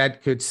 the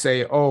Fed could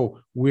say, oh,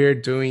 we're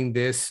doing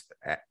this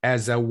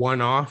as a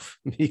one-off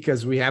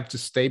because we have to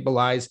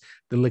stabilize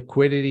the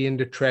liquidity in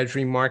the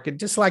Treasury market,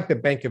 just like the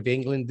Bank of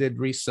England did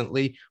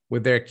recently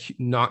with their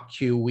not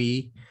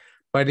QE.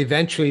 But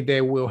eventually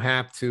they will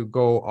have to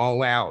go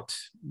all out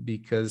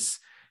because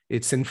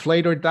it's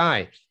inflate or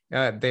die.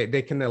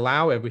 They can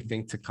allow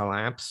everything to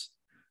collapse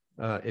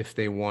if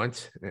they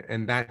want.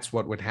 And that's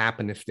what would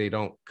happen if they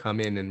don't come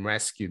in and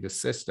rescue the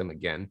system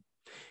again.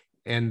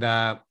 And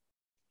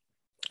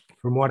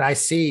from what I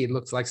see, it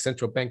looks like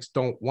central banks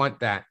don't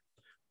want that.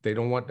 They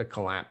don't want the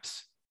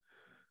collapse.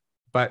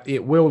 But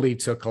it will lead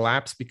to a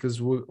collapse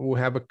because we'll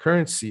have a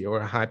currency or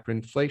a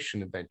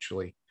hyperinflation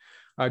eventually.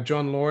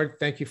 John Lord,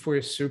 thank you for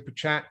your super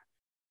chat.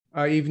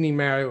 Evening,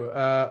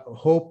 Mario.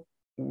 Hope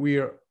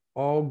we're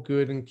all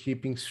good and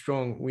keeping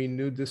strong. We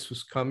knew this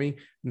was coming,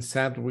 and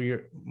sadly,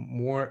 we're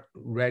more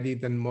ready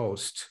than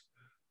most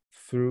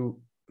through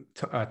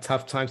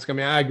tough times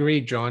coming. I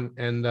agree, John.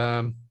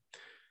 And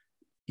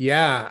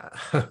yeah,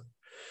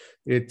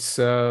 it's...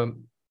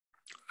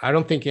 I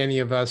don't think any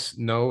of us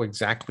know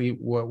exactly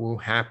what will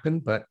happen,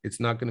 but it's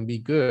not going to be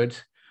good.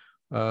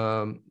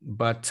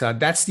 But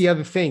that's the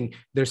other thing.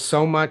 There's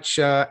so much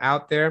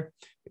out there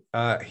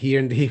here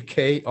in the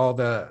UK, all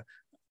the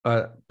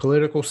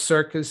political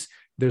circus.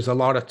 There's a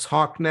lot of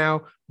talk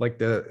now, like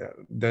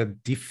the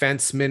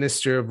defense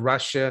minister of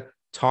Russia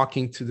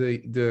talking to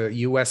the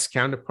US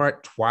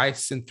counterpart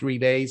twice in 3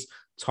 days,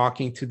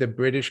 talking to the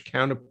British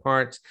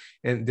counterparts,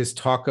 and this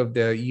talk of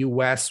the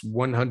US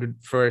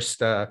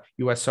 101st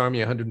US Army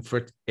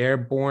 101st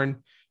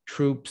Airborne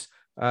troops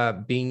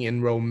being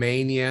in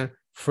Romania,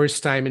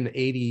 first time in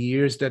 80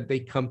 years that they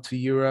come to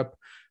Europe.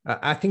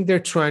 I think they're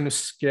trying to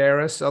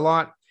scare us a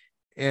lot,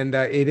 and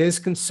it is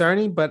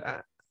concerning,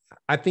 but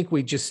I think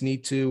we just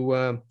need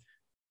to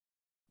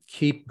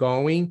keep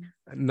going,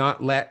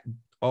 not let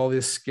all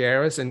this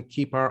scare us, and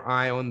keep our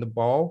eye on the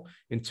ball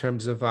in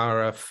terms of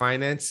our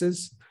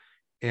finances.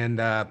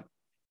 And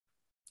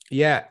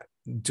yeah,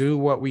 do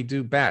what we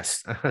do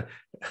best.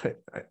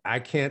 I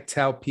can't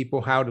tell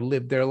people how to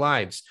live their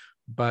lives,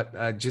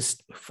 but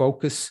just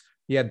focus.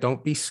 Yeah,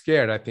 don't be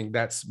scared. I think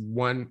that's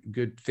one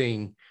good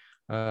thing.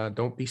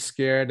 Don't be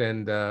scared.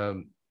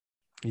 And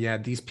yeah,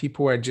 these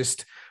people are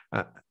just,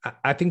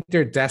 I think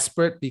they're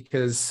desperate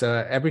because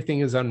everything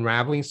is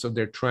unraveling. So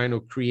they're trying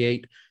to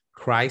create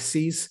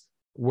crises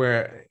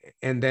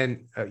and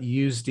then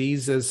use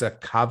these as a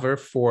cover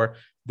for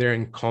their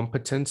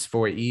incompetence,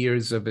 for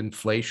years of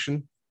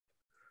inflation.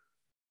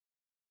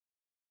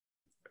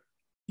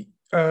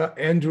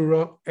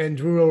 Andrew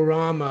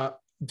Rama,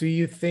 do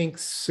you think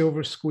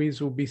silver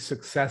squeeze will be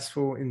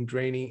successful in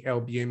draining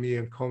LBME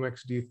and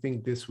COMEX? Do you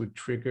think this would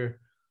trigger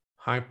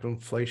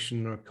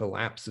hyperinflation or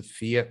collapse of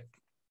fiat?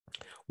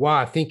 Well,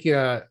 I think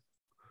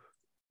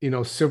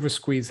silver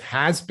squeeze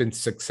has been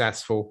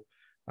successful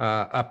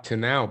up to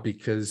now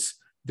because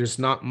there's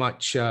not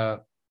much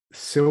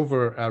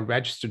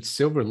registered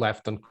silver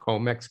left on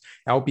COMEX.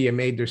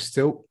 LBMA, there's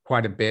still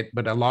quite a bit,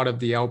 but a lot of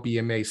the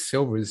LBMA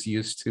silver is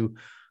used to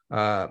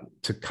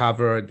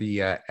cover the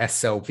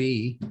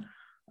SLV.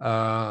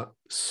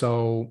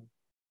 So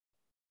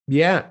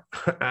yeah,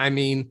 I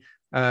mean,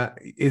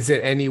 is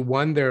it any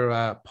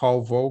wonder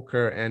Paul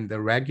Volcker and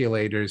the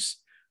regulators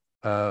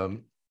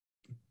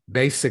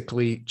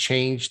basically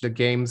changed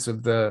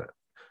the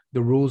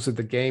rules of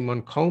the game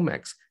on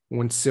COMEX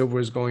when silver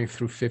is going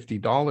through $50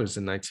 in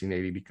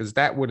 1980, because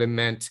that would have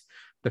meant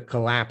the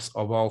collapse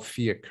of all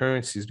fiat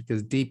currencies,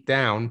 because deep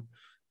down,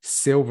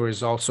 silver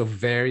is also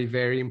very,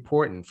 very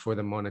important for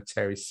the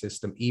monetary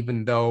system,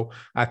 even though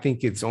I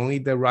think it's only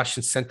the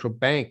Russian central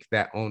bank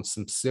that owns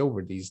some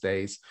silver these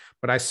days.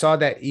 But I saw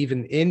that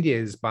even India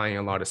is buying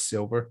a lot of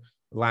silver.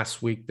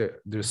 Last week,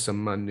 there's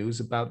some news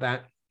about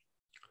that.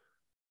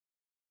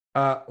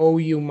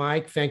 OU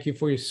Mike, thank you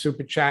for your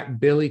super chat.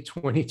 Billy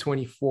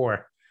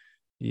 2024.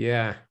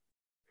 Yeah.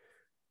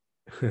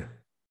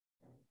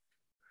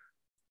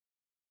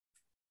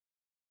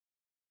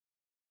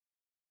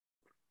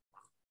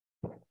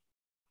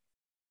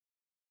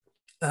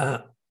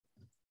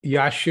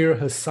 Yashir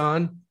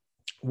Hassan,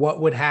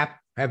 what would have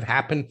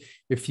happened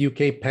if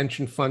UK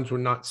pension funds were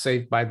not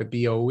saved by the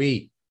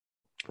BOE?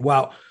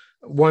 Well,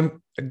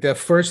 the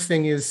first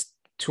thing is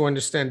to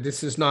understand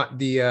this is not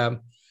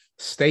the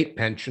state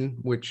pension,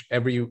 which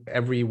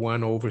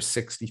everyone over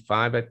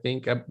 65, I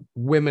think,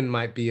 women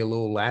might be a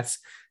little less,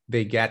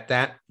 they get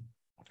that.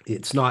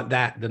 It's not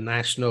that the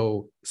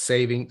national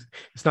savings,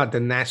 it's not the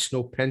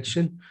national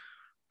pension.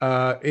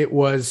 It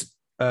was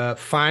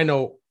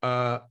final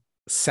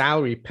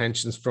salary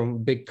pensions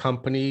from big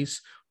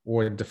companies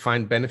or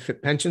defined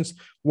benefit pensions.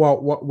 Well,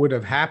 what would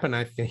have happened,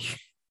 I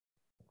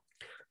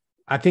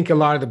think a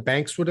lot of the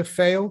banks would have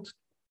failed,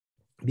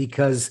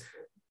 because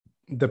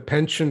the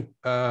pension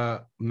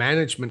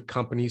management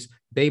companies,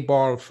 they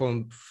borrow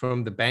from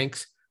the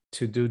banks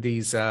to do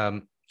these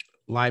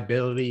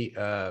liability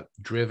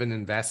driven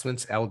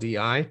investments,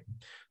 LDI.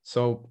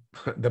 So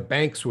the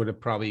banks would have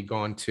probably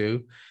gone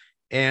too.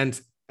 And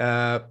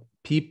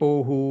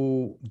people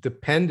who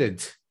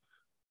depended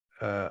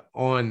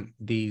on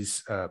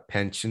these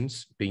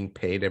pensions being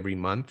paid every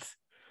month,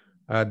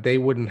 they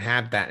wouldn't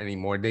have that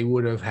anymore. They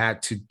would have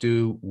had to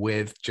do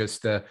with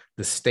just the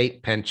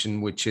state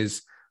pension, which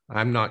is,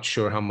 I'm not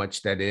sure how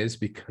much that is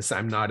because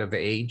I'm not of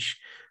age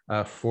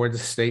for the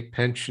state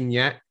pension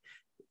yet.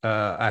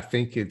 I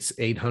think it's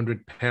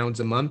 £800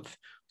 a month.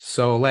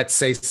 So let's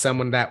say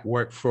someone that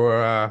worked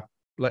for,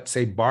 let's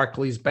say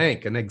Barclays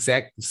Bank, an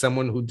exec,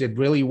 someone who did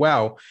really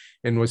well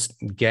and was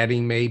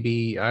getting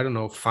maybe, I don't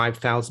know,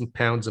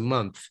 £5,000 a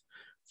month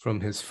from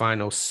his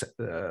final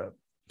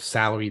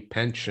salary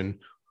pension,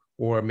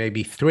 or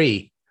maybe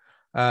three,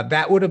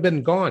 that would have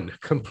been gone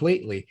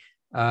completely.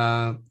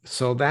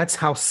 So that's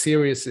how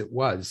serious it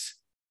was.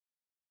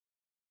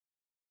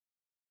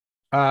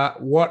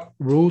 What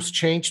rules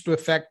changed to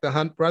affect the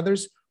Hunt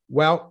brothers?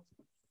 Well,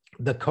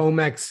 the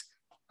COMEX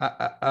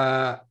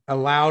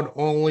allowed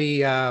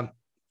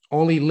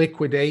only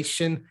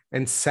liquidation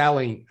and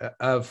selling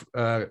of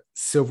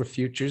silver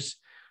futures,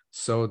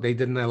 so they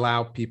didn't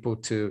allow people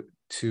to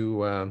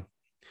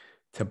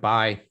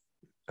buy,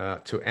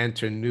 to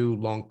enter new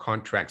long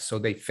contracts. So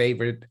they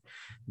favored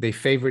the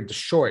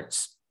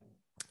shorts,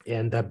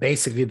 and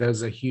basically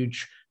there's a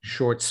huge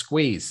short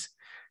squeeze.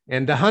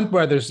 And the Hunt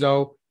brothers,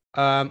 though,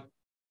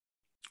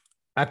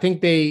 I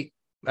think I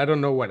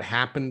don't know what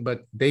happened,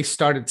 but they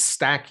started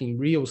stacking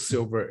real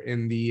silver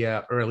in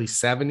the early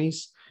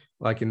 70s,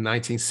 like in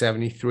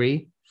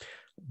 1973.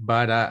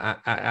 But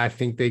I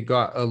think they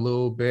got a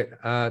little bit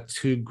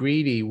too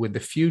greedy with the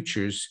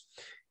futures,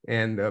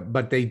 and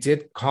but they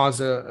did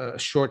cause a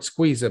short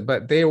squeeze,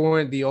 but they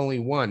weren't the only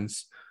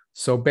ones.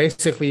 So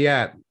basically,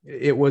 yeah,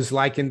 it was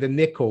like in the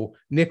nickel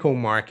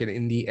market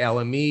in the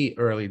LME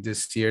early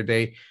this year.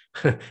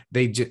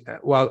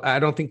 Well, I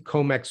don't think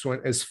COMEX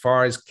went as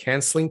far as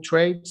canceling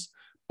trades,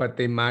 but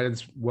they might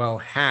as well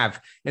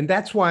have. And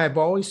that's why I've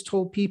always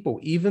told people,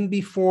 even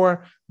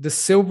before the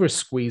silver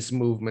squeeze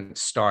movement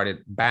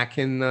started back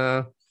in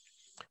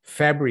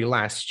February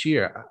last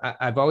year,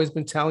 I've always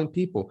been telling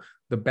people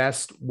the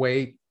best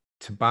way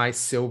to buy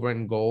silver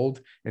and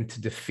gold and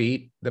to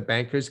defeat the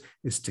bankers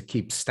is to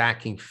keep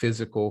stacking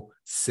physical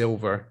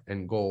silver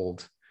and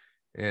gold.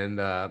 And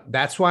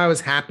that's why I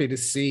was happy to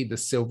see the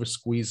silver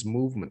squeeze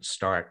movement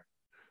start.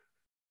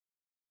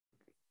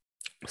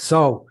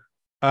 So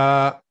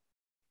I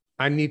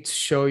need to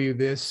show you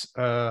this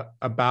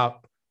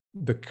about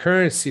the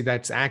currency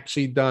that's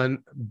actually done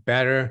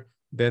better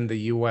than the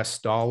US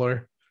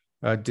dollar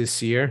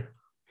this year.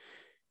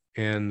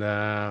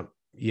 And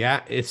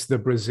yeah, it's the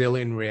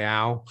Brazilian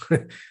real.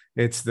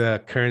 It's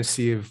the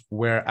currency of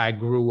where I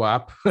grew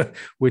up,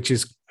 which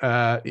is,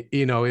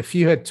 if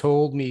you had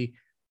told me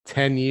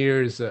 10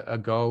 years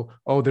ago,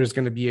 oh, there's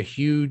going to be a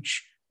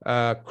huge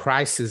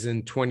crisis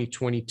in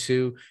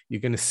 2022, you're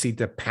going to see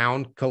the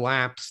pound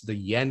collapse, the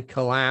yen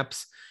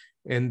collapse.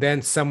 And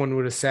then someone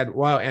would have said,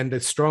 well, and the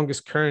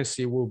strongest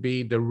currency will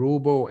be the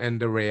ruble and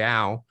the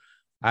real.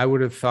 I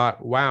would have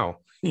thought, wow,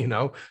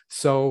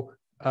 so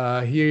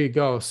here you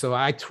go. So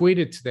I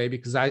tweeted today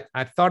because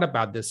I thought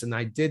about this, and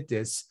I did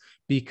this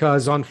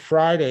because on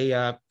Friday,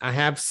 I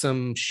have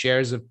some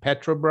shares of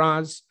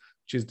Petrobras,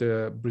 which is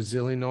the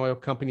Brazilian oil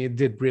company. It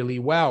did really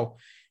well.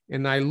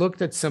 And I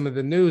looked at some of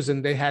the news,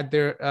 and they had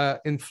their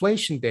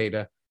inflation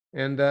data,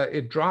 and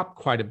it dropped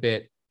quite a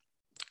bit.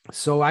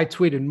 So I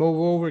tweeted, move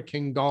over,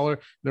 King Dollar,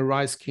 the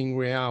rise, King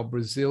Real.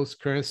 Brazil's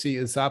currency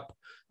is up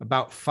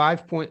about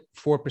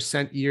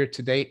 5.4% year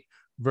to date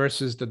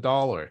versus the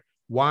dollar.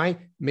 Why?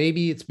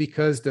 Maybe it's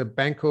because the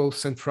Banco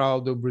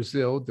Central do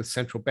Brazil, the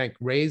central bank,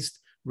 raised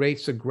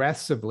rates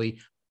aggressively.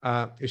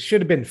 It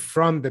should have been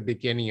from the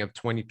beginning of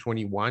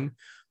 2021.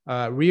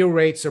 Real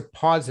rates are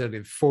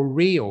positive for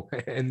real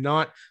and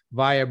not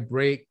via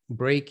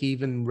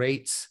break-even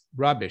rates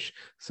rubbish.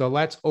 So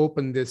let's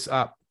open this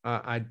up.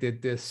 I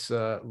did this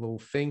little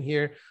thing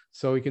here.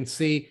 So we can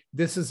see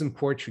this is in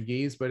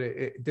Portuguese, but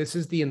this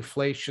is the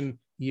inflation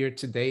year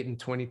to date in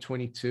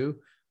 2022.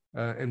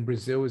 And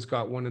Brazil has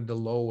got one of the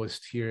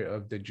lowest here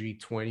of the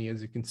G20,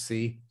 as you can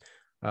see.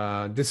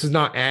 This is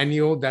not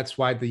annual. That's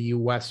why the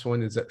US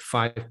one is at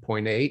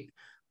 5.8.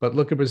 But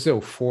look at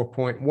Brazil,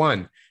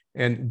 4.1.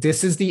 And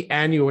this is the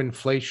annual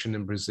inflation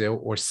in Brazil,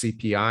 or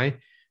CPI.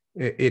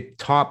 It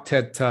topped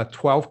at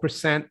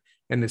 12%,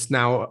 and it's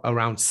now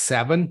around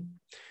 7%.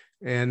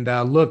 And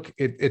look,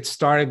 it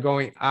started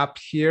going up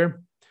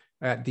here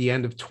at the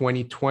end of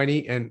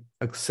 2020 and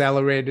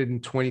accelerated in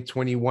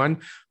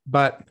 2021.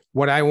 But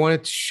what I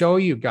wanted to show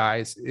you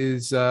guys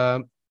is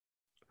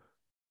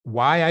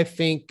why I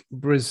think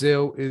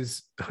Brazil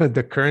is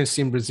the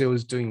currency in Brazil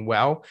is doing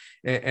well,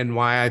 and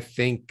why I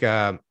think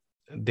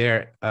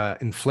their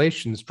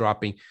inflation is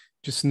dropping.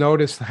 Just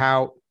notice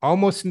how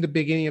almost in the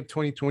beginning of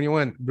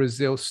 2021,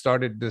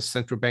 the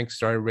central bank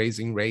started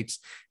raising rates,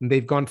 and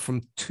they've gone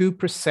from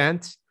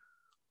 2%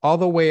 all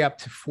the way up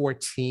to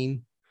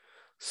 14.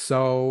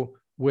 So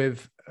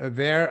with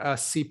their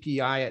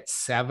CPI at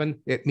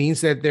 7, it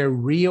means that their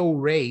real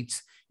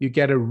rates, you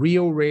get a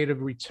real rate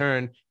of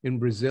return in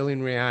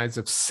Brazilian reais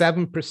of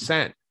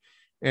 7%.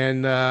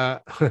 And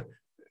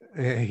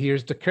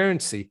here's the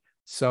currency.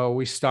 So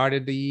we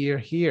started the year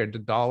here. The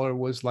dollar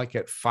was like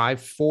at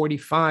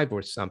 5.45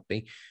 or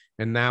something,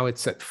 and now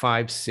it's at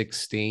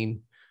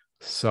 5.16.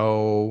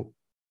 So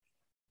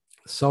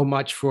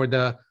much for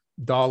the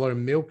dollar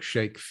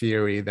milkshake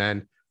theory.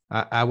 Then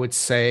I would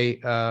say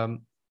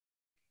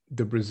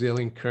the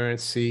Brazilian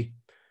currency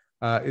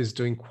is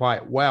doing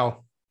quite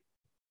well.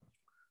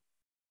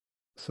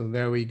 So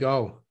there we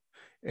go.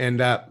 And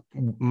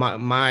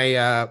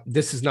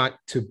this is not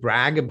to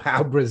brag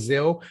about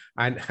Brazil,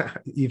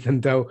 even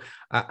though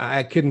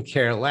I couldn't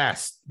care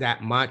less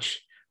that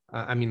much.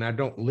 I mean, I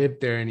don't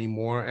live there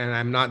anymore, and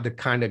I'm not the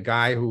kind of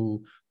guy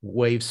who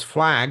waves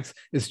flags.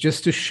 It's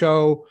just to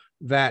show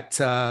that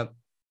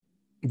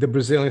the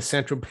Brazilian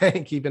central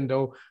bank, even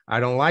though I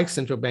don't like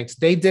central banks,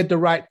 they did the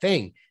right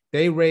thing.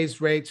 They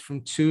raised rates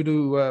from 2 to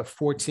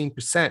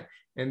 14%,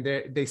 and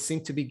they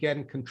seem to be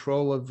getting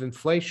control of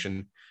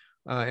inflation.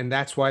 And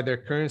that's why their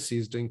currency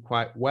is doing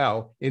quite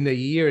well. In a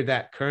year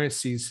that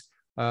currencies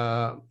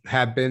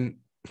have been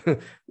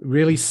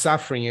really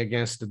suffering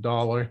against the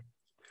dollar.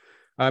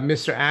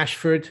 Mr.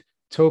 Ashford,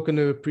 token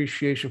of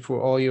appreciation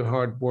for all your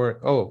hard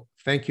work. Oh,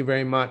 thank you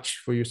very much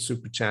for your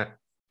super chat.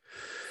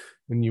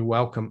 And you're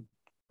welcome.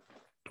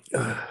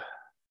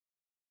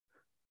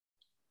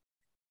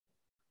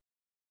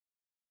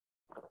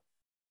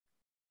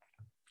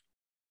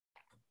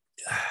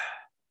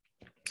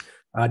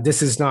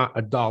 This is not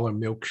a dollar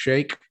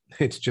milkshake.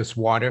 It's just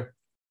water.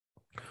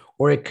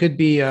 Or it could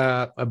be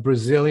a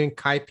Brazilian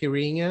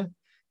caipirinha.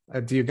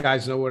 Do you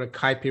guys know what a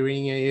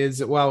caipirinha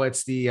is? Well,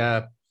 it's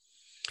the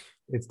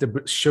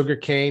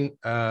sugarcane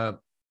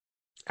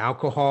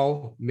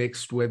alcohol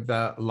mixed with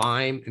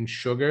lime and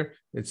sugar.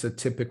 It's a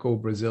typical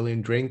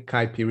Brazilian drink,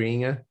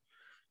 caipirinha.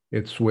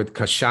 It's with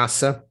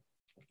cachaça.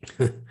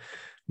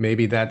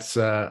 Maybe that's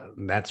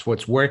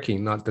what's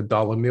working, not the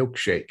dollar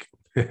milkshake.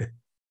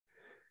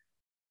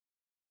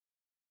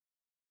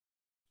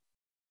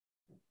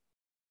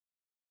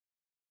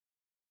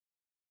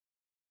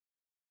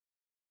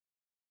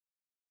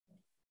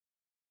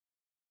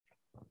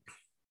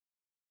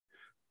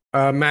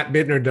 Matt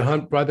Bittner, the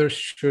Hunt brothers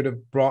should have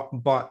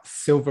bought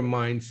silver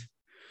mines.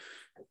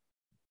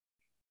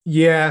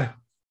 Yeah,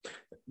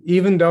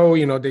 even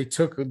though they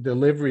took a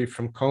delivery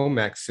from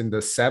Comex in the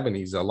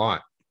 70s a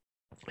lot,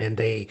 and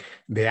they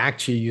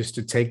actually used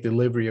to take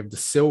delivery of the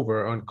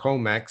silver on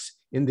Comex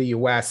in the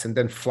US and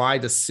then fly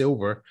the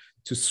silver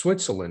to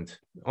Switzerland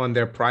on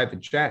their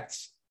private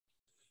jets.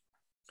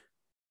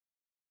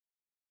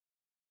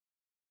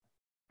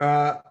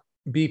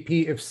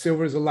 BP, if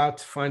silver is allowed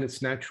to find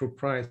its natural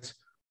price,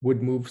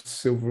 would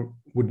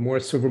more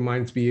silver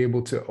mines be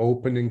able to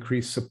open,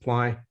 increase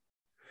supply?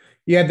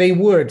 Yeah, they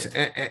would.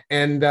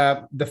 And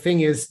the thing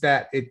is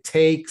that it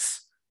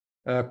takes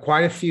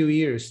quite a few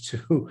years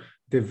to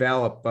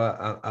develop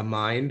a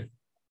mine.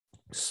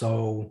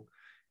 So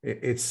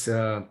it's,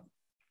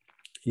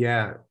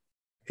 yeah,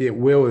 it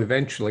will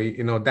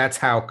eventually, that's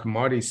how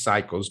commodity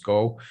cycles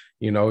go.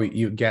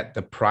 You get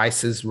the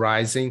prices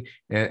rising,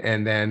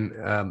 and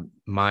then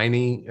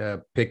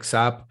mining picks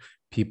up.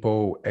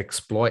 People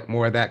exploit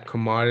more of that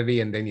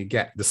commodity, and then you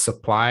get the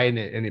supply, and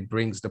it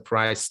brings the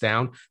price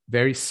down.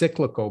 Very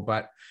cyclical,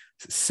 but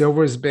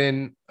silver's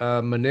been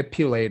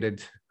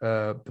manipulated.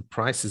 The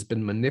price has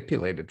been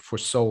manipulated for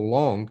so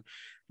long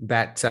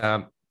that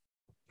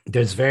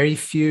there's very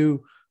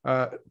few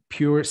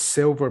pure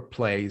silver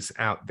plays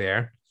out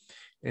there.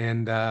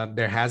 And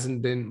there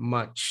hasn't been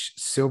much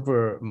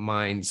silver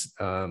mines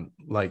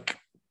like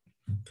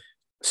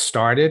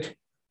started.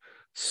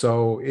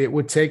 So it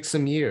would take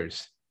some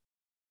years.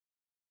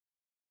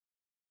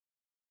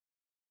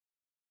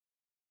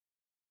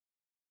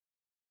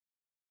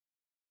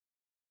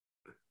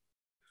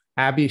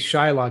 Abby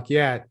Shylock,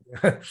 yeah.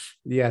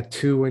 Yeah,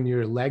 2 when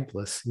you're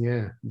legless.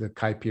 Yeah, the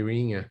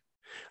caipirinha.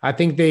 I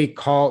think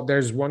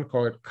there's one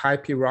called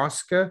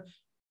Caipirovska.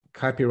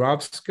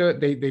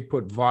 They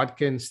put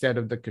vodka instead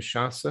of the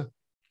cachaça.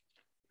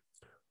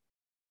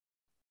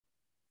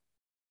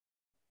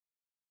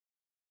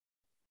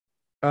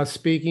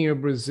 Speaking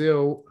of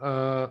Brazil,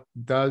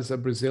 does a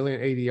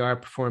Brazilian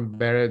ADR perform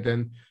better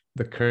than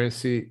the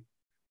currency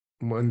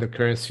when the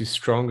currency is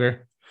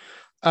stronger?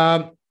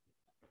 Um,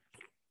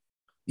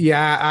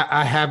 yeah,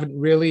 I haven't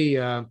really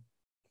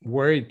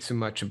worried too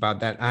much about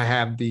that. I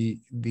have the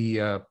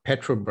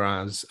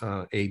Petrobras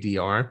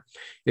ADR.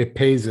 It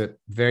pays a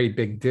very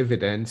big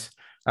dividend.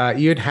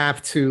 You'd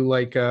have to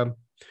like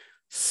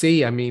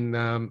see. I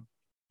mean,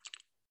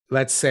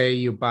 let's say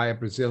you buy a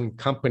Brazilian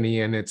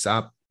company and it's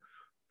up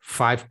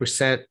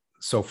 5%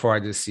 so far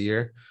this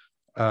year.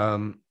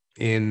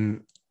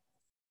 In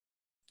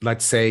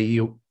let's say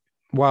you,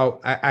 well,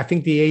 I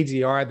think the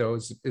ADR though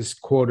is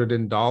quoted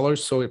in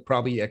dollars, so it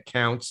probably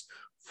accounts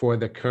for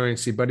the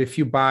currency. But if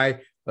you buy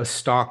a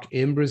stock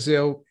in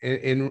Brazil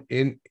in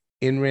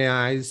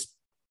reais,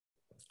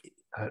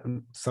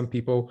 some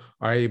people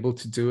are able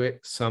to do it,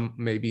 some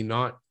maybe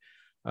not.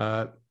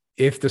 Uh,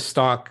 if the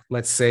stock,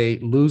 let's say,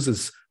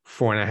 loses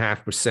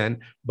 4.5%,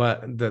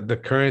 but the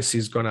currency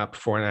is going up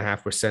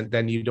 4.5%,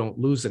 then you don't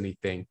lose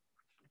anything.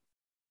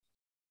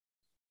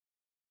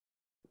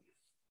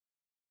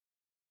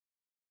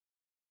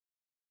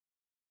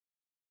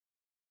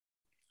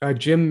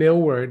 Jim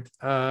Millward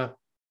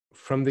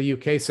from the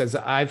UK says,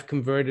 I've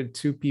converted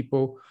two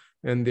people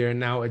and they're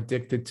now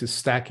addicted to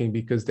stacking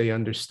because they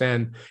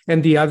understand.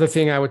 And the other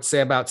thing I would say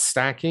about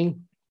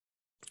stacking,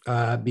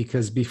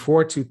 because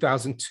before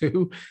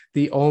 2002,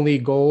 the only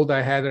gold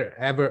I had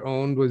ever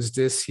owned was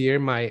this here,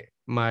 my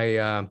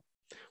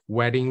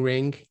wedding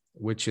ring,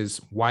 which is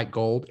white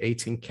gold,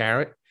 18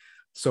 karat.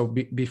 So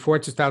before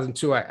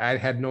 2002, I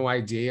had no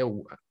idea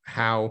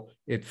how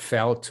it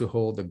felt to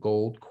hold a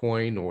gold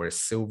coin or a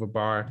silver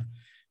bar.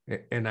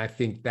 And I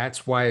think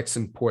that's why it's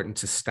important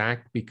to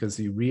stack, because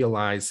you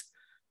realize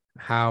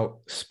how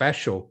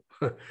special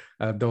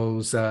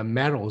those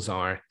metals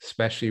are,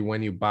 especially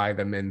when you buy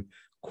them in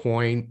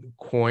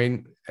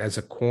coin as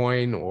a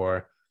coin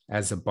or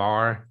as a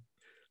bar.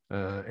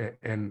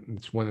 And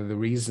it's one of the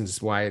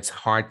reasons why it's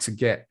hard to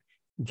get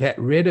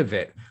rid of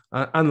it,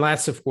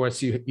 unless, of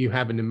course, you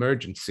have an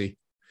emergency.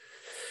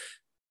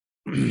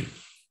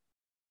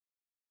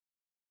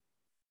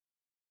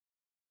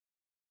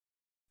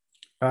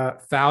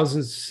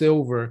 Thousands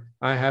silver.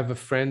 I have a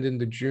friend in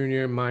the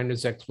junior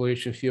miners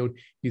exploration field.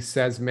 He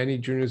says many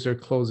juniors are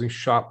closing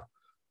shop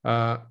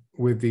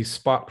with these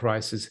spot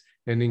prices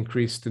and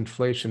increased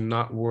inflation,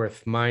 not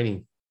worth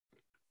mining,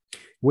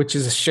 which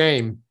is a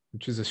shame,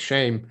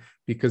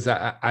 because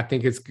I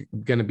think it's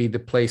going to be the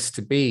place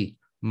to be,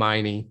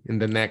 mining, in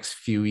the next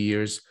few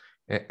years.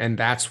 And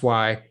that's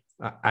why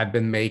I've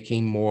been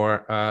making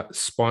more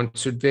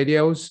sponsored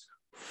videos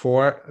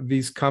for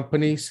these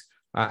companies.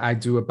 I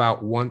do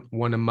about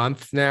one a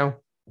month now.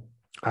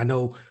 I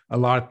know a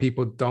lot of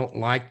people don't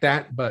like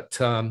that,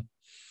 but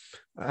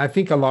I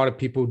think a lot of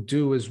people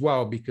do as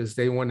well, because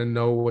they want to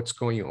know what's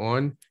going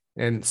on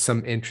and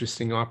some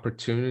interesting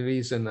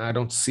opportunities. And I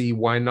don't see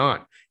why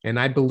not. And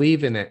I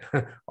believe in it.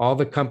 All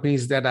the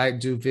companies that I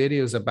do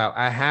videos about,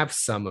 I have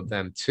some of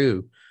them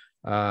too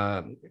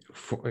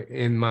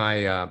in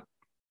my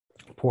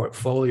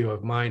portfolio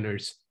of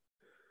miners.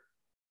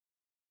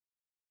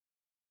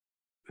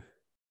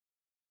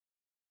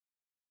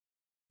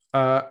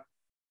 Uh,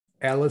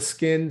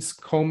 Elliskins,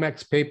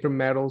 Comex paper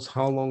metals.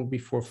 How long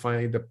before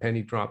finally the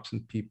penny drops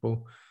and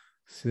people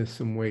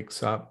system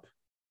wakes up?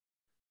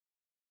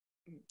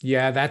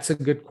 Yeah, that's a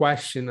good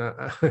question.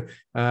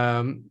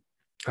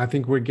 I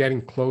think we're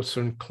getting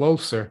closer and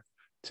closer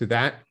to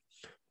that,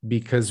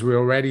 because we're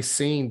already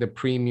seeing the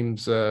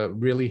premiums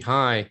really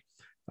high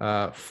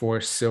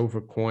for silver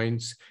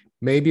coins.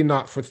 Maybe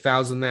not for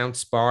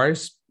 1,000-ounce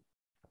bars,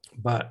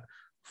 but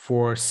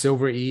for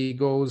silver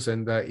eagles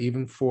and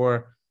even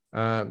for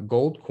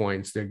gold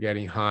coins, they're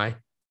getting high.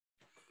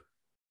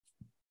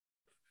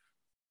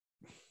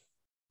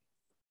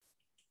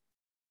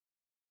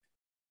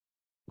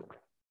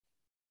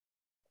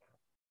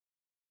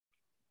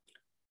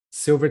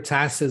 Silver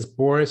Tass says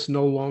Boris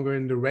no longer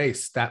in the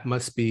race. That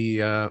must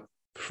be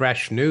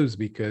fresh news,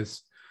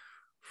 because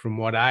from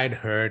what I'd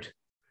heard,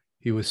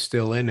 he was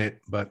still in it.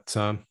 But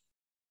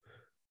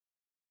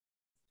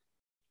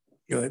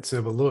let's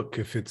have a look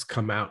if it's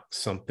come out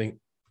something.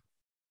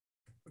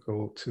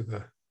 Go to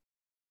the.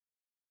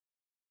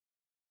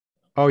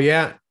 Oh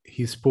yeah,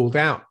 he's pulled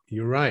out.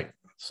 You're right.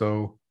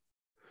 So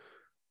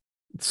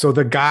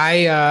the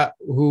guy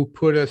who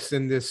put us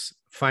in this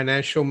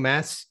financial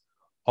mess,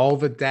 all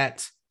the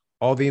debt,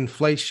 all the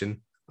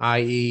inflation,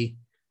 i.e.,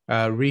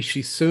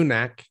 Rishi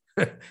Sunak,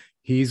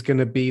 he's going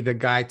to be the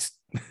guy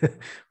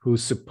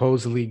who's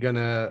supposedly going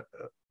to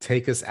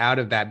take us out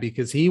of that,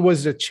 because he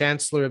was the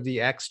chancellor of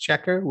the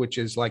exchequer, which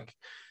is like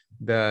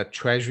the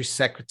Treasury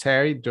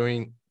secretary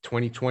during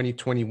 2020,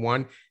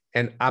 21,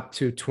 and up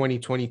to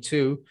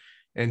 2022.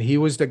 And he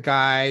was the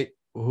guy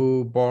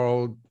who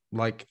borrowed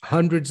like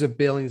hundreds of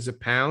billions of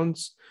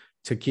pounds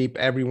to keep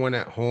everyone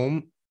at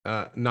home,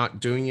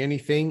 not doing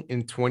anything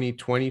in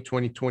 2020,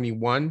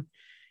 2021.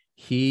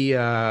 He,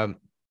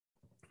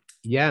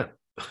 yeah,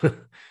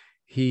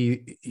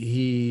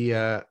 he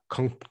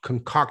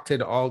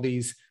concocted all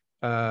these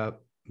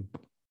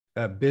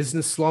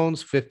business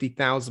loans,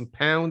 50,000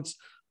 pounds,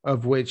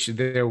 of which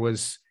there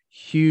was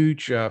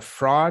huge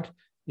fraud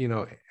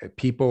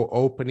people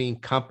opening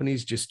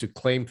companies just to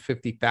claim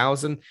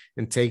 50,000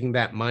 and taking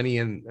that money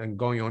and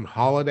going on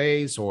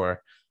holidays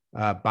or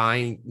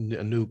buying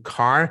a new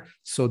car.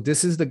 So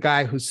this is the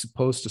guy who's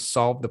supposed to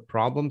solve the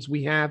problems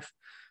we have.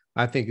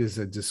 I think is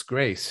a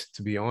disgrace,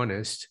 to be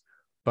honest.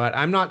 But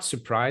I'm not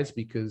surprised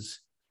because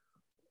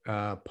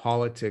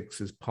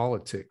politics is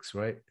politics,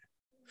 right?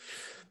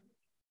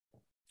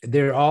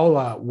 They're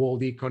all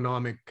World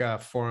Economic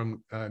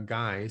Forum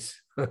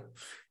guys.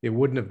 It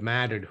wouldn't have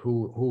mattered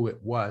who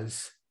it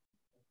was.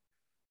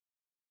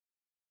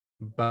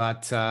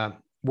 But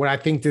what I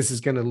think this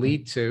is going to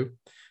lead to,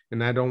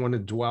 and I don't want to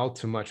dwell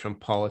too much on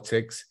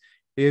politics,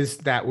 is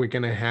that we're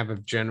going to have a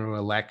general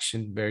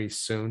election very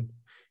soon,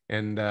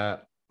 and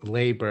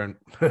Labor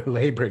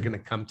are going to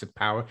come to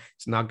power.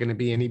 It's not going to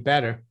be any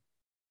better.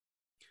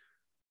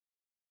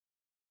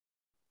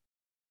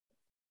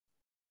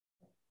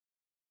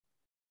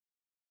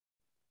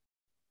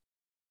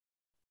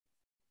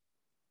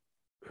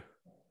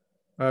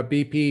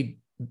 BP,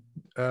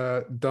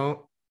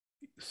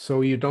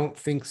 so you don't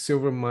think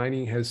silver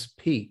mining has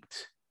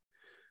peaked?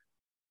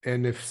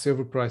 And if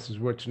silver prices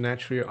were to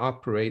naturally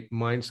operate,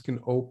 mines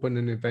can open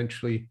and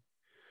eventually.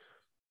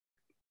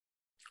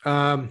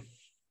 Are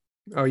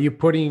you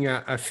putting,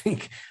 I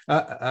think,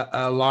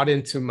 a lot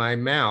into my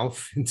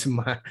mouth, into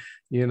my,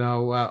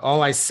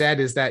 all I said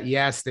is that,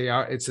 yes, they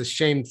are. It's a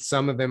shame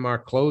some of them are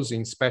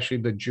closing, especially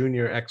the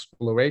junior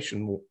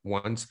exploration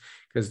ones,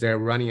 because they're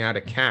running out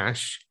of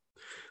cash.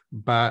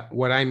 But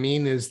what I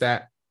mean is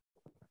that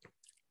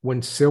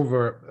when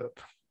silver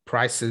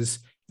prices,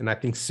 and I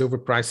think silver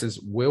prices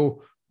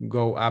will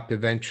go up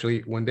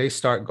eventually, when they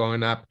start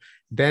going up,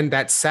 then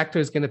that sector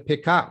is going to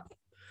pick up.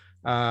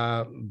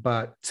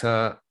 But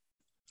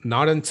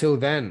not until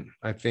then,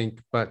 I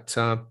think. But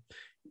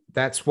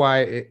that's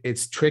why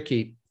it's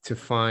tricky to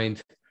find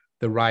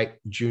the right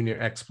junior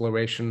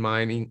exploration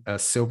mining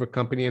silver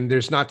company. And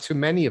there's not too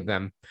many of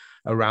them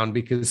around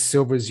because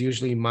silver is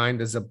usually mined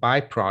as a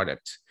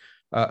byproduct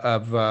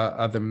of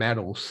other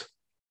metals.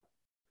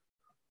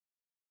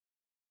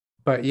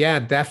 But yeah,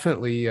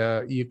 definitely,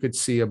 you could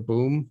see a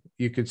boom.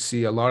 You could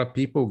see a lot of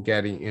people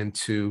getting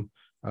into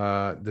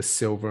the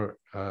silver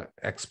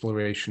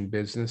exploration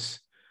business.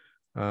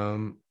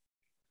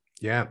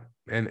 Yeah,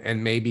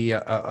 and maybe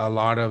a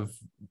lot of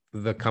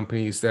the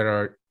companies that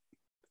are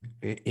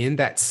in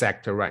that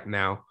sector right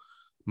now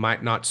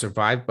might not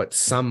survive, but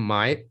some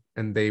might,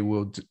 and they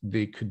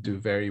could do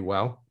very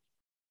well.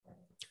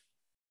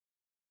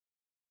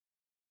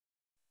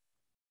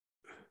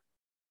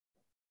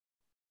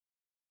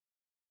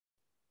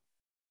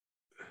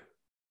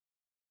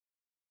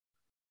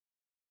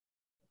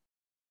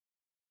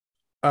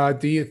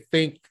 Do you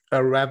think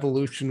a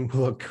revolution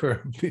will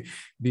occur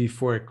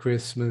before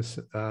Christmas?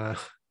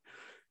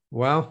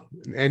 Well,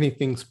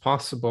 anything's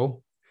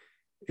possible.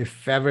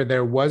 If ever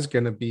there was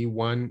going to be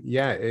one,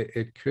 yeah,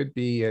 it could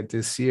be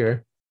this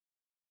year.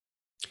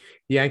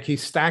 Yankee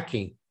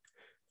stacking.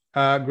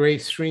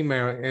 Great stream,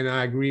 and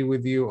I agree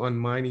with you on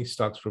mining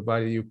stocks,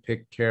 provided you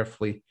pick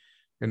carefully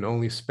and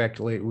only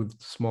speculate with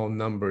small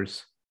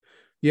numbers.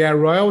 Yeah,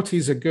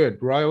 royalties are good.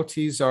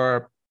 Royalties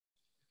are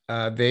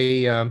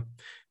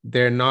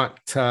they're not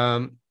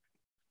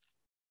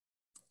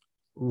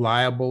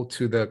liable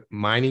to the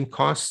mining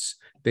costs.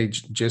 They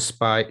just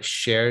buy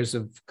shares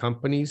of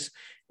companies,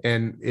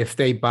 and if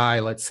they buy,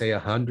 let's say,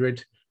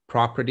 100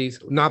 properties,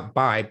 not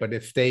buy, but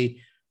if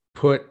they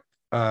put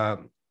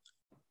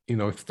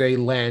if they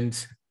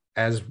lend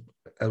as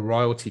a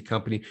royalty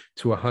company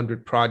to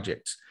 100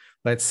 projects,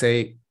 let's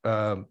say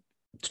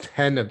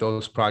 10 of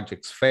those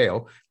projects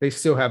fail, they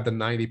still have the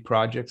 90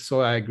 projects.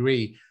 So I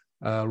agree,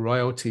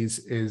 royalties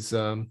is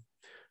a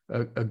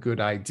good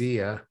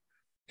idea.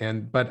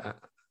 But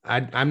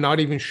I'm not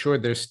even sure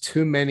there's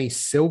too many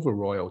silver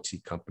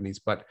royalty companies,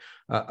 but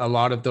a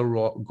lot of the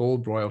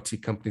gold royalty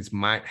companies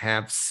might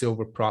have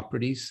silver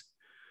properties.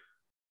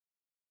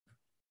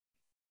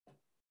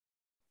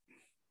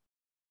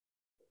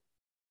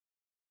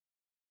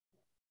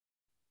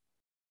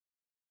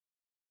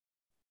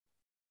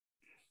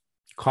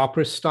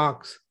 Copper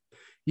stocks.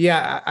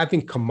 Yeah, I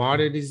think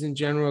commodities in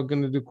general are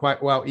going to do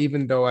quite well,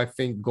 even though I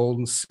think gold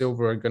and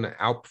silver are going to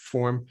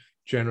outperform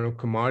general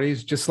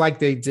commodities, just like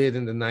they did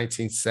in the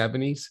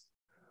 1970s.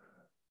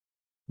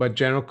 But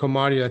general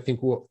commodity, I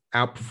think, will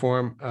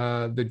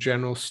outperform the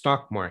general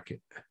stock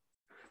market.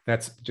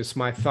 That's just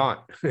my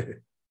thought.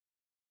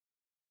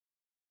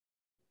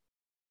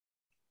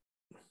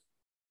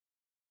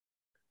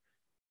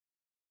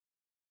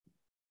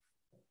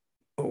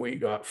 Oh, we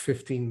got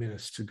 15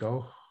 minutes to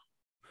go.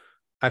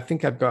 I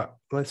think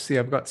let's see,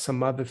 I've got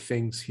some other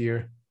things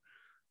here.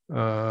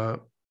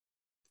 Let's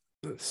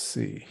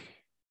see.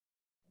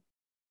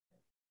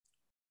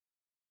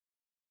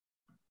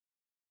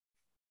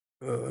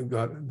 I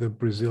got the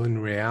Brazilian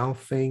real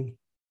thing.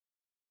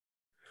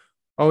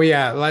 Oh,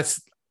 yeah,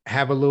 let's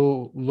have a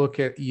little look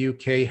at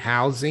UK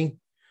housing.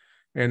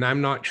 And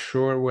I'm not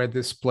sure where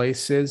this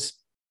place is.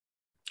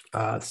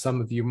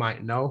 Some of you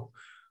might know.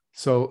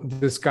 So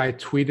this guy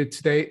tweeted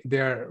today,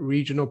 there are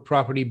regional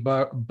property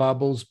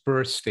bubbles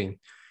bursting.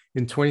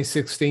 In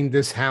 2016,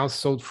 this house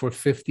sold for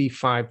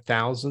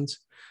 55,000.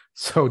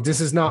 So this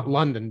is not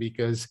London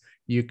because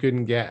you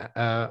couldn't get,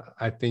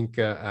 I think,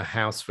 a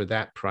house for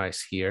that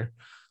price here.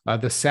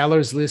 The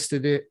sellers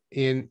listed it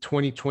in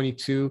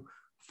 2022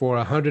 for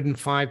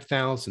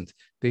 105,000.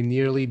 They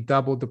nearly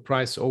doubled the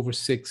price over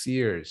 6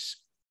 years.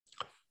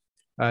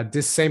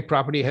 This same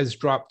property has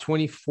dropped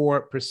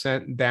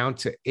 24% down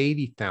to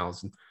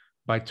 80,000.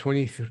 By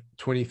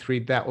 2023,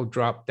 that will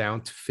drop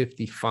down to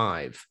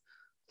 55.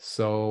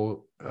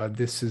 So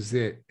this is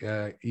it,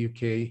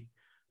 UK.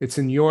 It's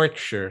in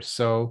Yorkshire.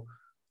 So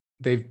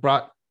they've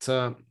brought,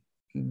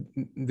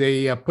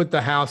 they put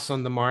the house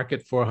on the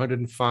market for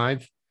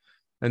 105,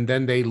 and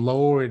then they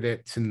lowered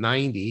it to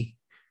 90,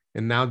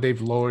 and now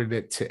they've lowered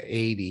it to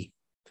 80.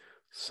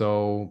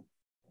 So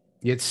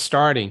it's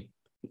starting,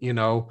 you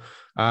know.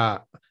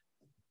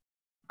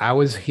 I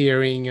was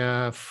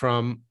hearing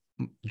from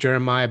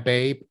Jeremiah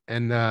Babe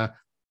and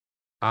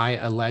I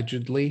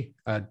allegedly,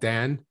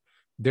 Dan,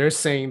 they're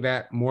saying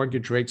that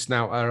mortgage rates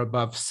now are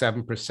above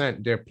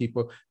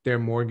 7%. Their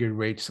mortgage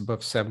rates above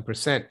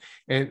 7%.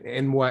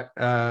 And what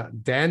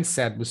Dan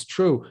said was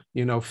true.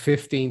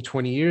 15,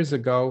 20 years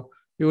ago,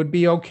 it would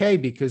be okay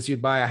because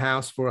you'd buy a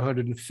house for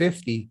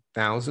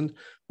 150,000.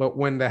 But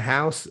when the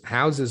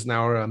houses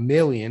now are $1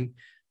 million,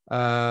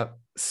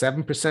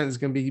 7% is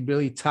going to be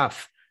really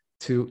tough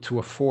to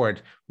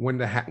afford. When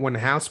the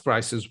house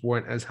prices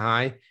weren't as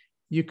high,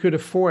 you could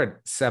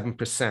afford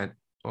 7%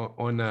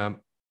 on a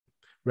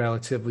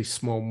relatively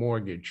small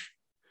mortgage.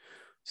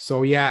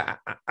 So yeah,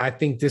 I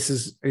think this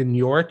is in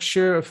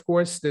Yorkshire, of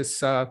course,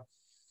 this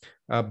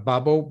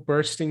bubble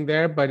bursting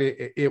there, but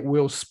it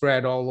will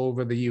spread all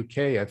over the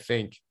UK, I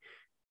think.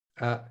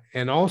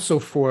 And also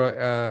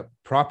for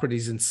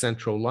properties in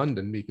central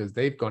London, because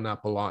they've gone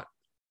up a lot.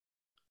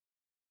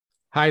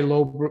 High,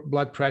 low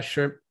blood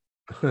pressure.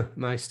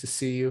 Nice to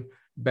see you.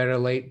 Better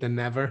late than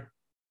never.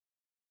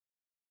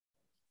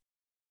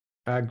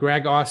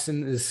 Greg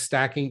Austin is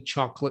stacking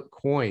chocolate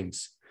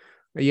coins.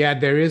 Yeah,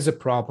 there is a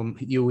problem.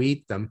 You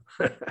eat them.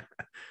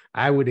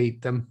 I would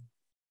eat them.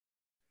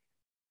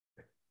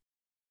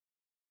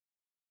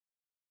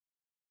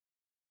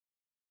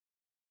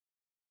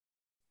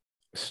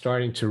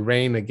 Starting to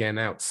rain again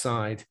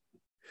outside.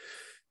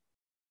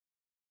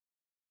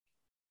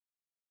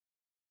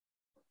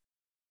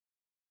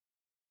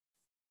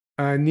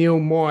 Neil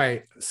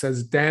Moy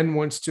says Dan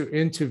wants to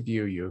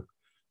interview you.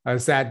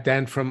 Is that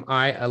Dan from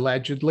I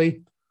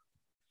allegedly?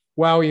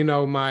 Well,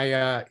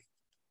 my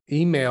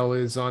email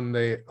is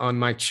on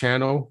my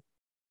channel.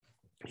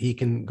 He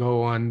can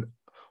go on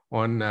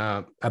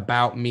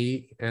about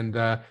me,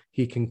 and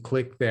he can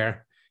click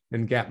there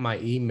and get my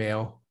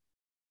email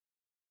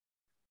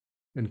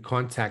and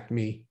contact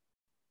me.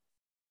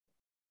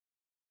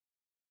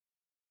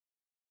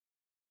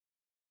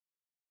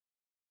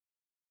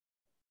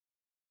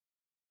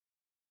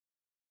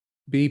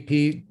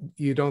 BP,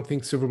 you don't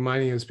think silver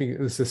mining is being,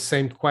 it's the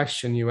same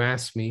question you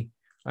asked me.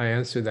 I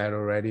answered that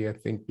already, I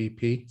think,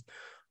 BP.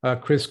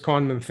 Chris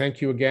Conman,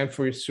 thank you again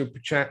for your super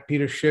chat.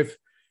 Peter Schiff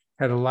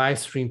had a live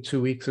stream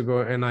 2 weeks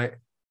ago, and I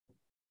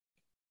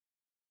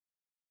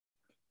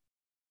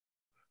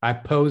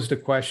posed a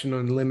question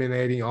on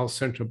eliminating all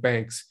central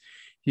banks.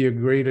 He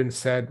agreed and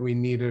said we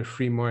need a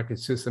free market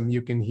system.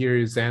 You can hear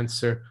his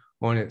answer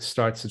on it.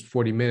 Starts at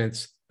 40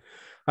 minutes.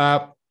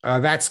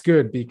 That's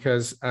good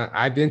because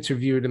I've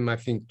interviewed him, I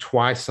think,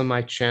 twice on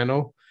my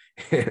channel.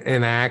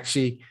 And I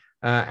actually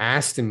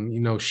asked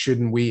him,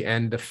 shouldn't we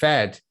end the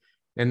Fed?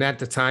 And at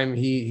the time,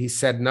 he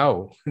said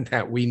no,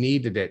 that we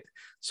needed it.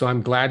 So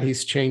I'm glad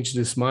he's changed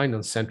his mind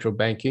on central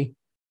banking.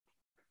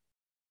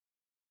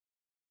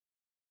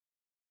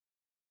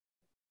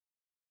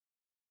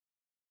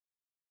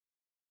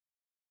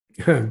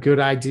 Good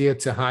idea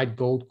to hide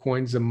gold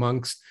coins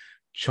amongst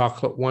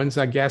chocolate ones,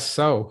 I guess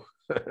so.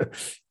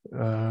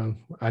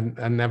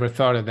 I never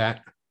thought of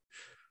that.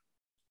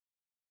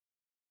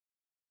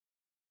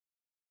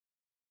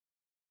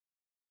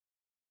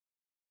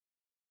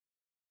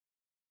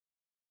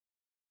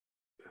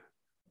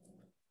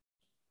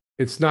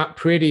 It's not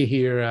pretty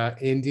here,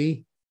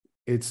 Indy.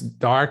 It's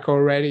dark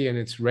already and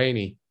it's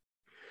rainy.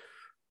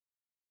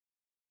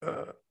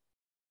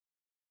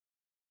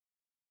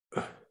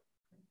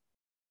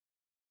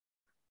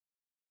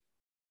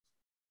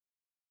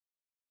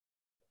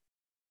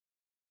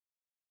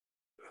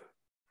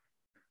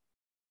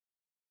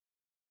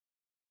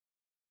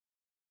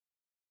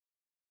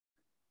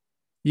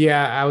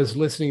 Yeah, I was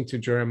listening to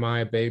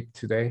Jeremiah Babe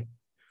today.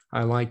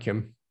 I like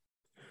him.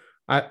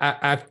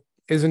 I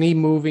isn't he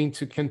moving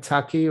to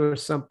Kentucky or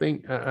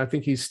something? I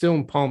think he's still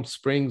in Palm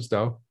Springs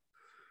though.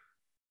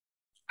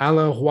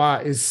 Alain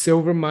Roy, is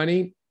silver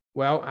money?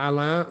 Well,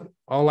 Alain,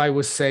 all I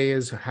would say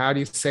is, how do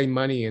you say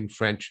money in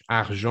French?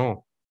 Argent.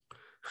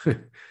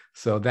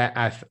 So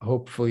that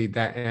hopefully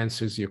that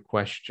answers your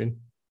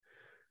question.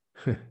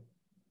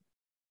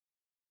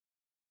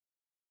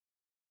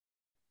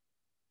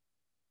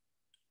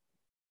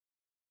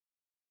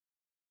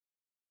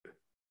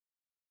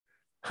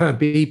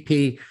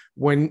 BP,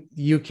 when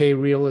UK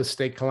real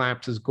estate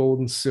collapses, gold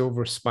and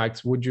silver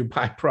spikes, would you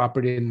buy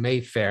property in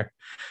Mayfair?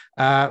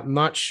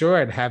 Not sure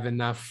I'd have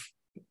enough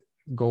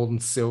gold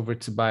and silver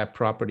to buy a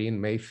property in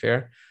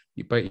Mayfair,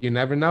 but you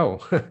never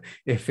know.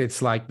 If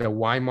it's like the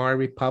Weimar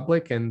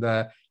Republic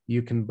and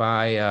you can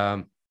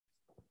buy,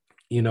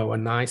 a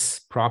nice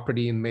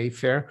property in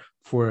Mayfair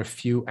for a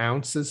few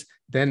ounces,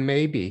 then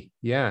maybe,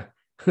 yeah.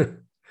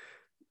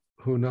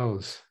 Who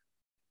knows?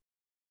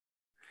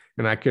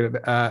 And I could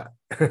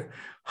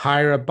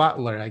hire a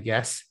butler, I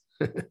guess.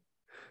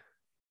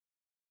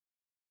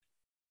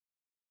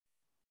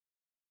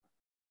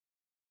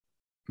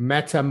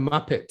 Meta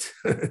Muppet,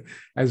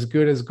 as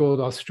good as Gold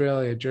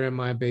Australia,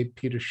 Jeremiah Bay,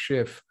 Peter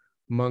Schiff,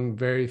 among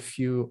very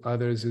few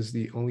others, is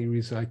the only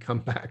reason I come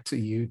back to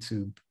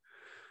YouTube.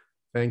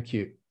 Thank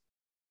you.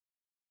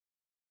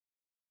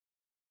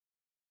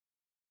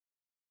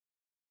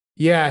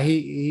 Yeah,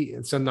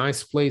 it's a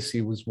nice place.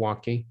 He was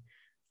walking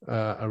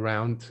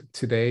around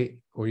today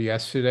or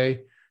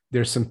yesterday.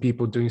 There's some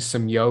people doing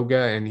some yoga,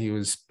 and he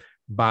was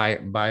by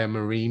a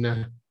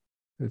marina.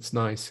 It's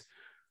nice.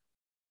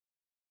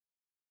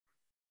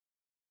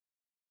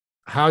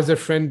 How's our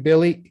friend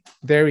Billy?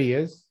 There he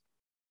is.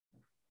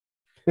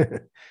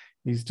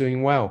 He's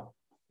doing well.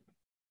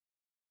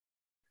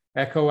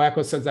 Echo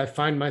Echo says, I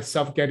find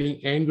myself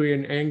getting angrier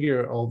and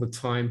angrier all the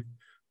time.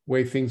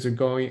 Way things are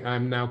going,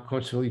 I'm now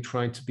constantly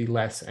trying to be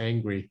less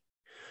angry.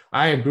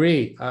 I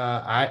agree.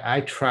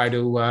 I try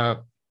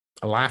to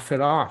laugh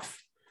it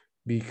off,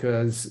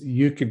 because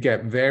you could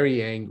get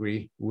very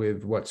angry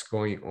with what's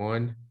going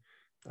on.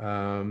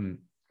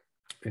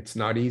 It's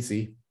not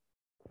easy.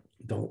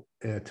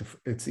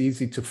 It's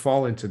easy to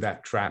fall into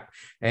that trap.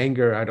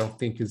 Anger, I don't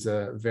think, is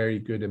a very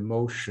good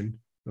emotion,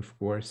 of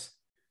course.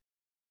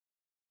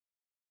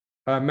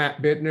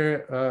 Matt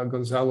Bittner,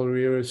 Gonzalo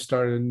Rios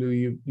started a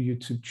new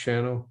YouTube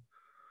channel.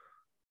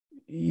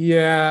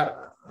 Yeah,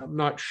 I'm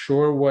not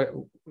sure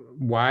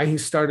why he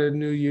started a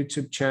new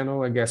YouTube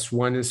channel. I guess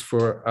one is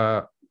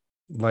for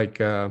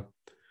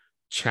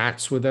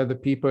chats with other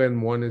people,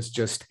 and one is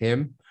just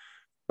him.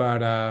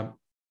 But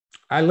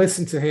I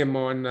listened to him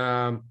on,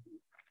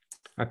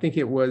 I think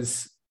it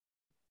was,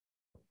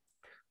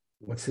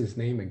 what's his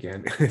name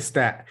again? It's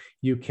that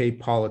UK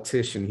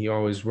politician. He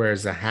always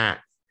wears a hat.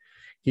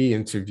 He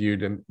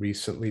interviewed him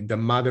recently, the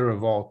mother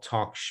of all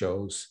talk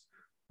shows.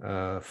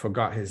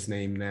 Forgot his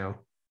name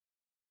now.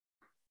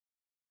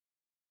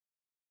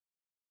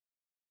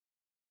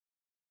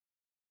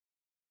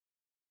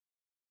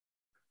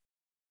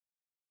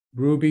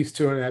 Ruby's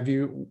 200. Have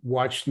you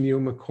watched Neil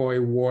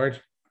McCoy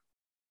Ward?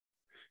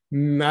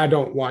 I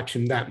don't watch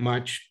him that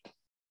much.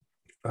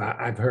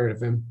 I've heard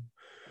of him.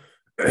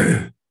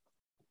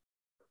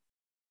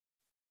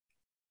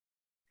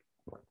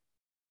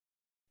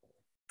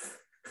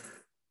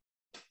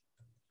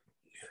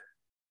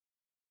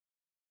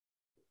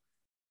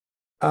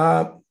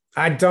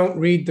 I don't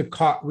read the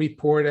COT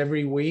report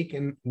every week.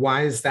 And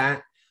why is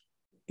that?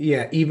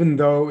 Yeah, even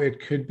though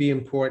it could be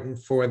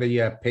important for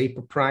the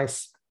paper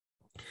price,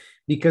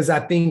 because I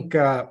think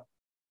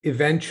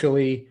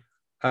eventually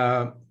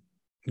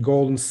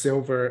gold and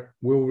silver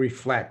will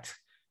reflect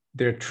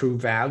their true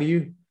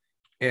value.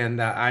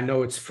 And I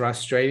know it's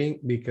frustrating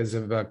because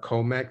of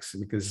COMEX,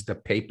 because the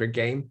paper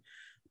game,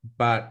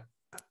 but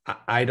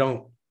I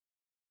don't,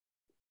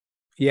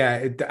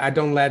 I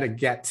don't let it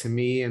get to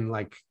me and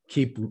like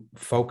keep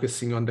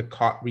focusing on the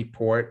COT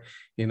report,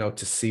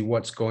 to see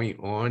what's going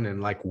on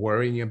and like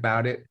worrying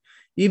about it.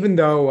 Even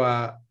though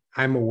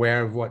I'm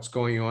aware of what's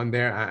going on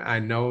there, I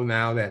know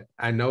now that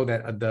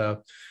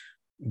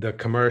the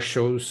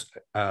commercials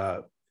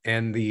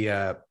and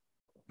the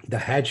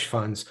hedge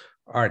funds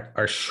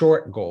are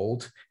short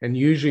gold, and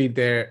usually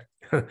they're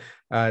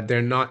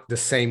not the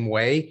same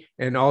way.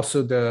 And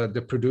also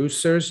the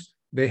producers,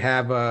 they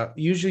have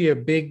usually a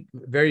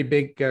very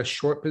big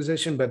short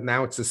position, but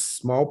now it's a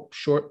small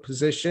short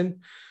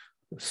position.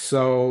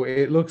 So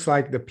it looks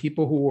like the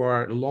people who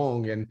are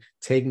long and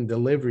taking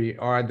delivery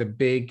are the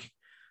big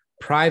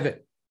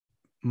private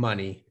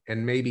money,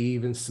 and maybe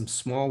even some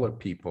smaller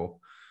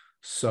people.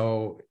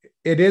 So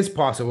it is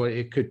possible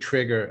it could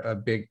trigger a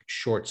big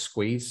short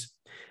squeeze.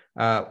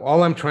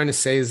 All I'm trying to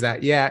say is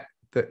that,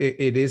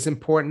 it is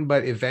important,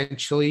 but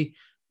eventually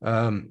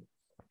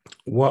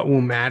what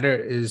will matter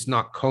is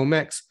not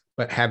COMEX,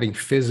 but having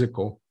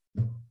physical.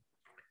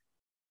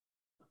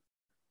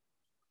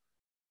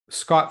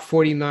 Scott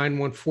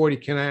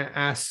 49-140, can I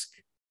ask?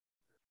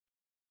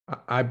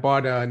 I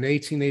bought an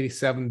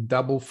 1887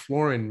 double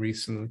florin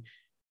recently.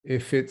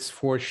 If it's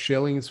 4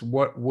 shillings,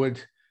 what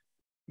would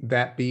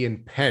that be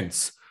in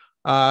pence?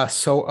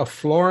 So a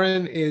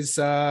florin is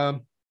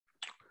 2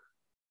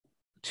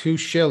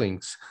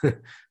 shillings.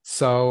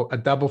 So a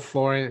double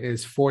florin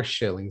is 4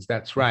 shillings.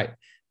 That's right.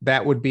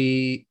 That would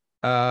be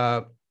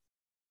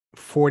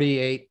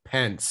 48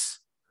 pence.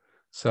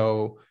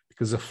 So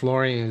because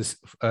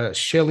a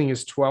shilling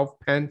is 12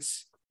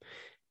 pence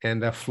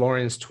and a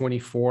florin is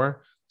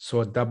 24.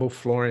 So a double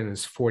florin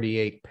is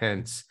 48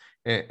 pence.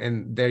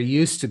 And there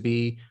used to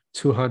be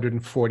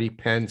 240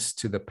 pence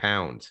to the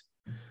pound.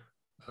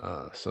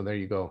 So there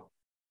you go.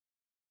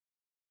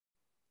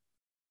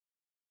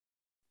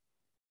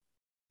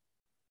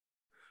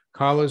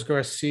 Carlos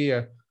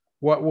Garcia,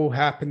 what will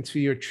happen to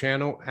your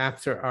channel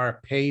after our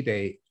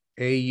payday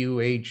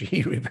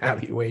AUAG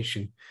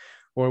revaluation?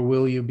 Or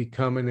will you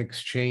become an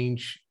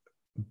exchange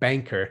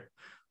banker?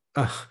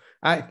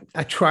 I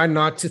try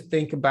not to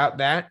think about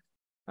that.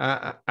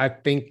 I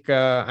think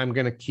I'm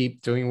going to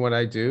keep doing what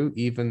I do,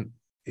 even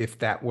if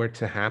that were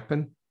to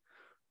happen.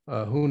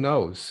 Who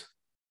knows?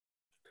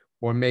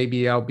 Or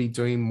maybe I'll be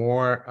doing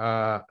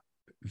more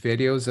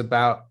videos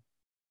about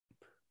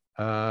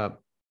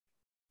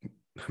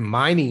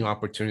mining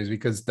opportunities,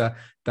 because the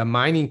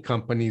mining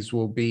companies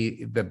will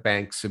be the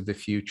banks of the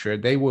future.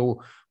 They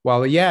will,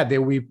 well, yeah,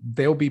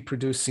 they'll be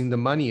producing the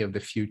money of the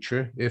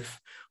future if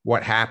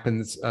what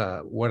happens,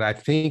 what I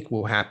think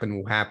will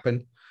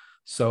happen.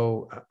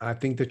 So I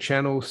think the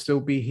channel will still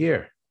be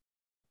here.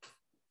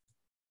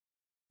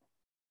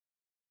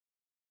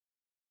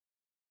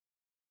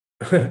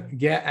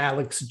 Get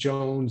Alex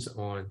Jones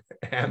on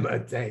Emma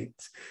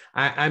Dates.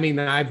 I mean,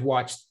 I've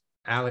watched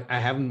Alex. I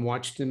haven't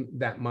watched him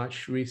that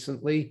much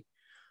recently,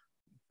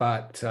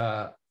 but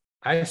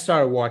I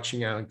started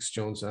watching Alex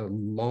Jones a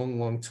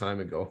long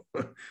time ago,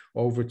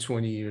 over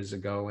 20 years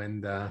ago.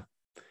 And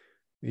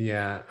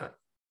yeah,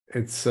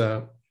 it's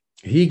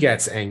he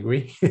gets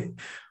angry,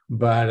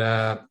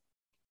 but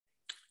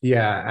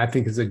yeah, I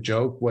think it's a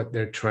joke what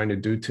they're trying to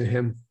do to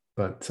him.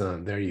 But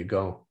there you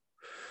go.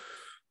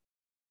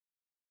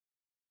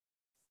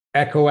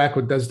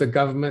 Echo, does the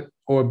government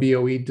or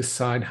BOE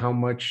decide how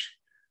much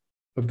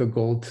of the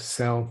gold to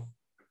sell?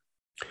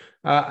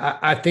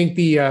 I think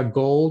the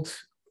gold,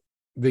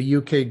 the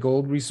UK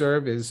gold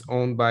reserve is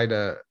owned by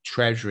the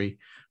Treasury,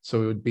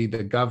 so it would be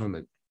the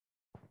government.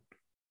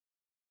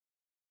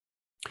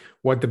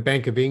 What the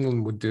Bank of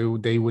England would do,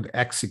 they would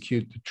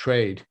execute the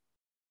trade.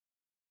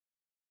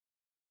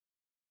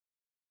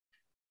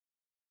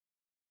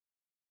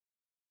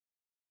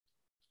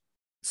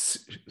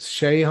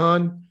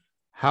 Shayhan,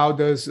 how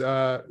does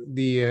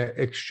the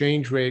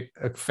exchange rate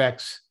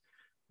affects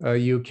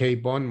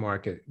UK bond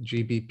market,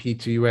 GBP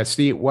to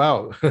USD?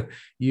 Well,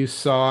 you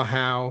saw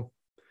how,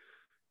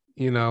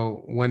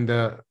 when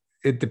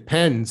it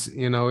depends,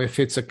 if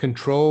it's a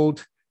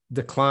controlled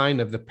decline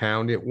of the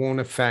pound, it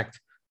won't affect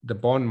the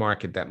bond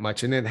market that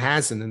much. And it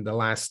hasn't in the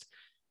last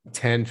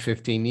 10,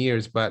 15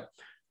 years. But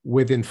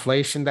with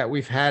inflation that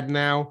we've had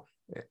now,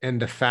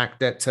 and the fact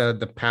that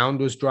the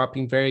pound was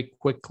dropping very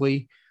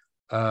quickly,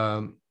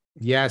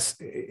 yes,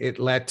 it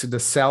led to the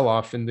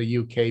sell-off in the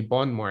UK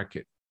bond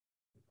market.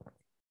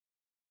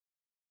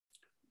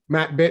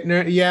 Matt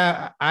Bittner,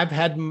 yeah, I've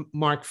had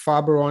Mark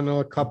Faber on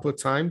a couple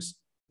of times.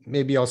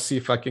 Maybe I'll see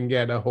if I can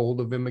get a hold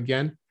of him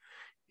again.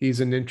 He's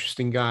an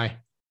interesting guy.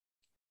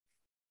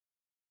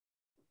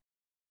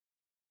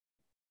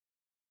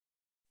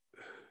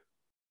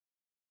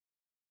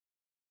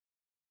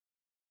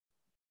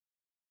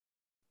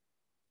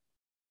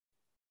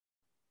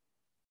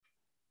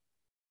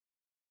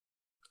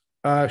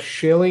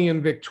 Shilling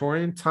in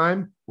Victorian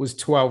time was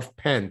 12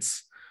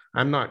 pence.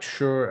 I'm not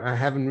sure. I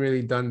haven't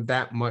really done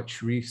that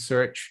much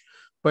research,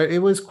 but it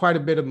was quite a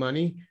bit of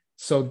money.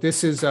 So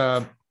this is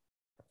I've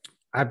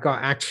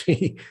got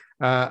actually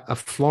a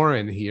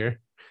florin here.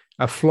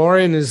 A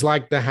florin is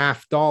like the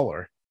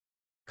 $50,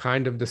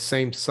 kind of the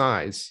same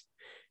size.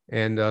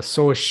 And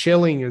so a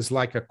shilling is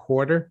like a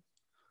quarter.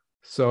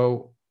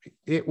 So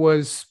it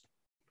was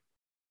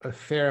a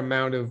fair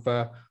amount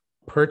of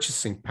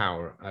purchasing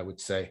power, I would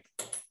say.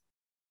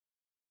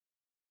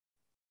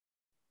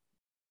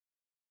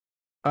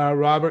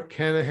 Robert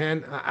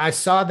Kenahan, I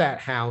saw that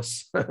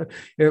house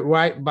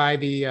right by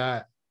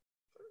the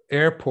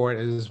airport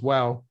as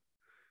well.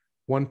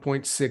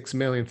 1.6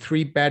 million,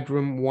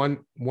 3-bedroom,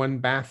 one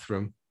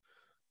bathroom.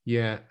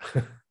 Yeah.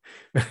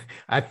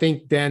 I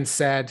think Dan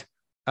said,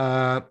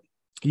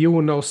 you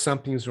will know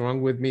something's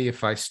wrong with me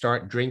if I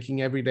start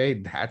drinking every day.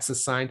 That's a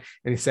sign.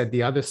 And he said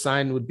the other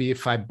sign would be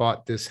if I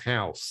bought this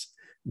house.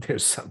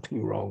 There's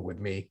something wrong with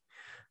me.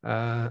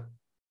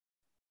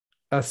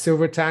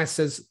 Silver Task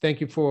says,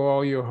 thank you for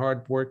all your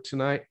hard work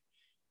tonight,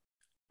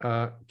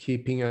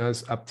 keeping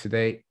us up to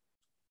date.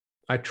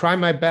 I try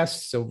my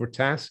best, Silver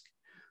Task.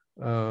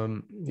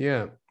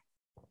 Yeah.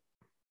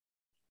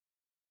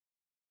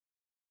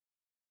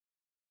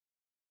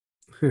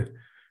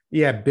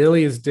 Yeah,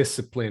 Billy is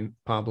disciplined,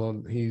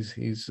 Pablo.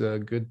 He's a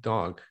good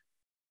dog.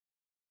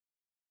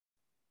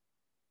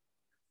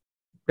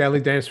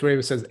 Belly Dance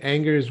Raven says,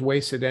 anger is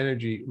wasted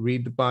energy.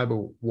 Read the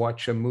Bible,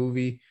 watch a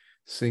movie,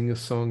 sing a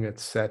song,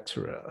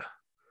 etc.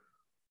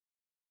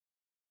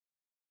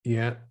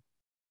 Yeah.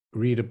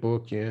 Read a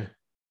book, yeah.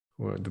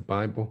 Or the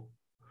Bible.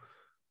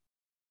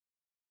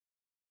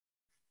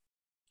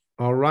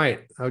 All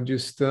right. I'll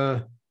just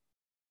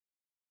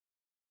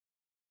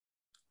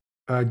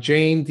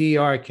Jane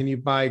DR, can you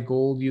buy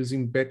gold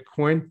using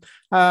Bitcoin?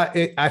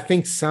 I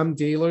think some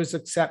dealers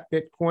accept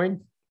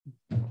Bitcoin.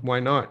 Why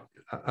not?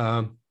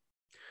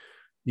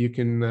 You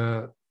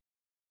can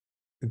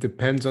It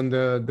depends on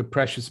the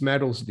precious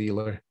metals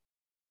dealer.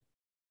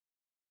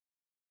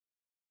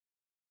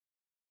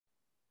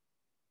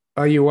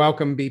 Oh, you're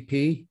welcome,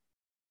 BP.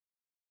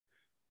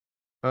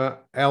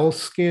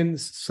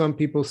 Elskins, some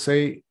people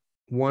say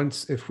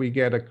once if we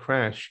get a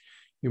crash,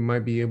 you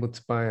might be able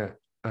to buy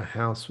a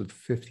house with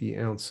 50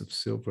 ounces of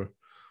silver.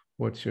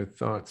 What's your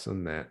thoughts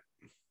on that?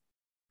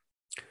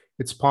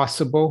 It's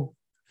possible,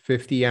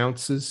 50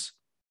 ounces.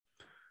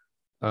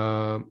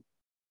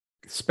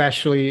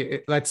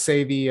 Especially, let's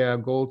say the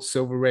gold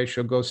silver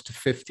ratio goes to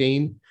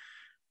 15.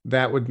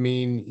 That would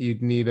mean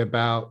you'd need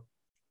about,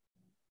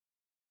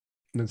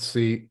 let's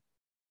see,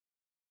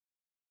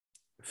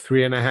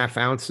 3.5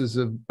 ounces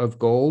of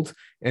gold.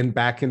 And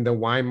back in the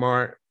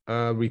Weimar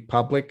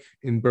Republic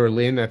in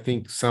Berlin, I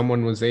think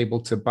someone was able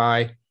to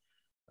buy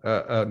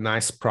a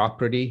nice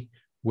property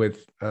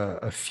with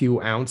a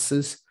few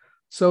ounces.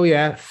 So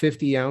yeah,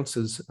 50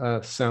 ounces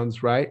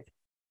sounds right.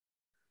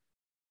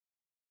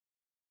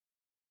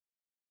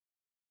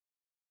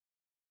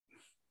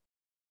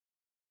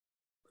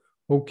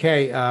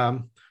 Okay,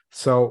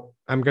 so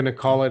I'm going to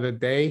call it a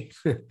day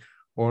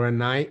or a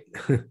night.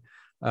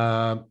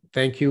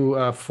 Thank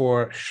you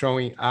for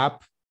showing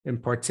up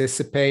and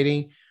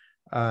participating.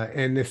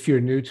 And if you're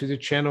new to the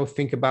channel,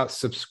 think about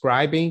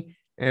subscribing.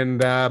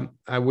 And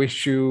I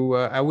wish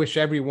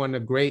everyone a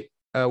great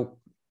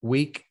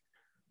week.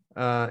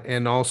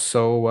 And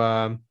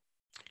also,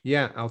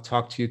 yeah, I'll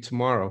talk to you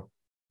tomorrow.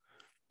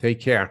 Take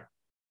care.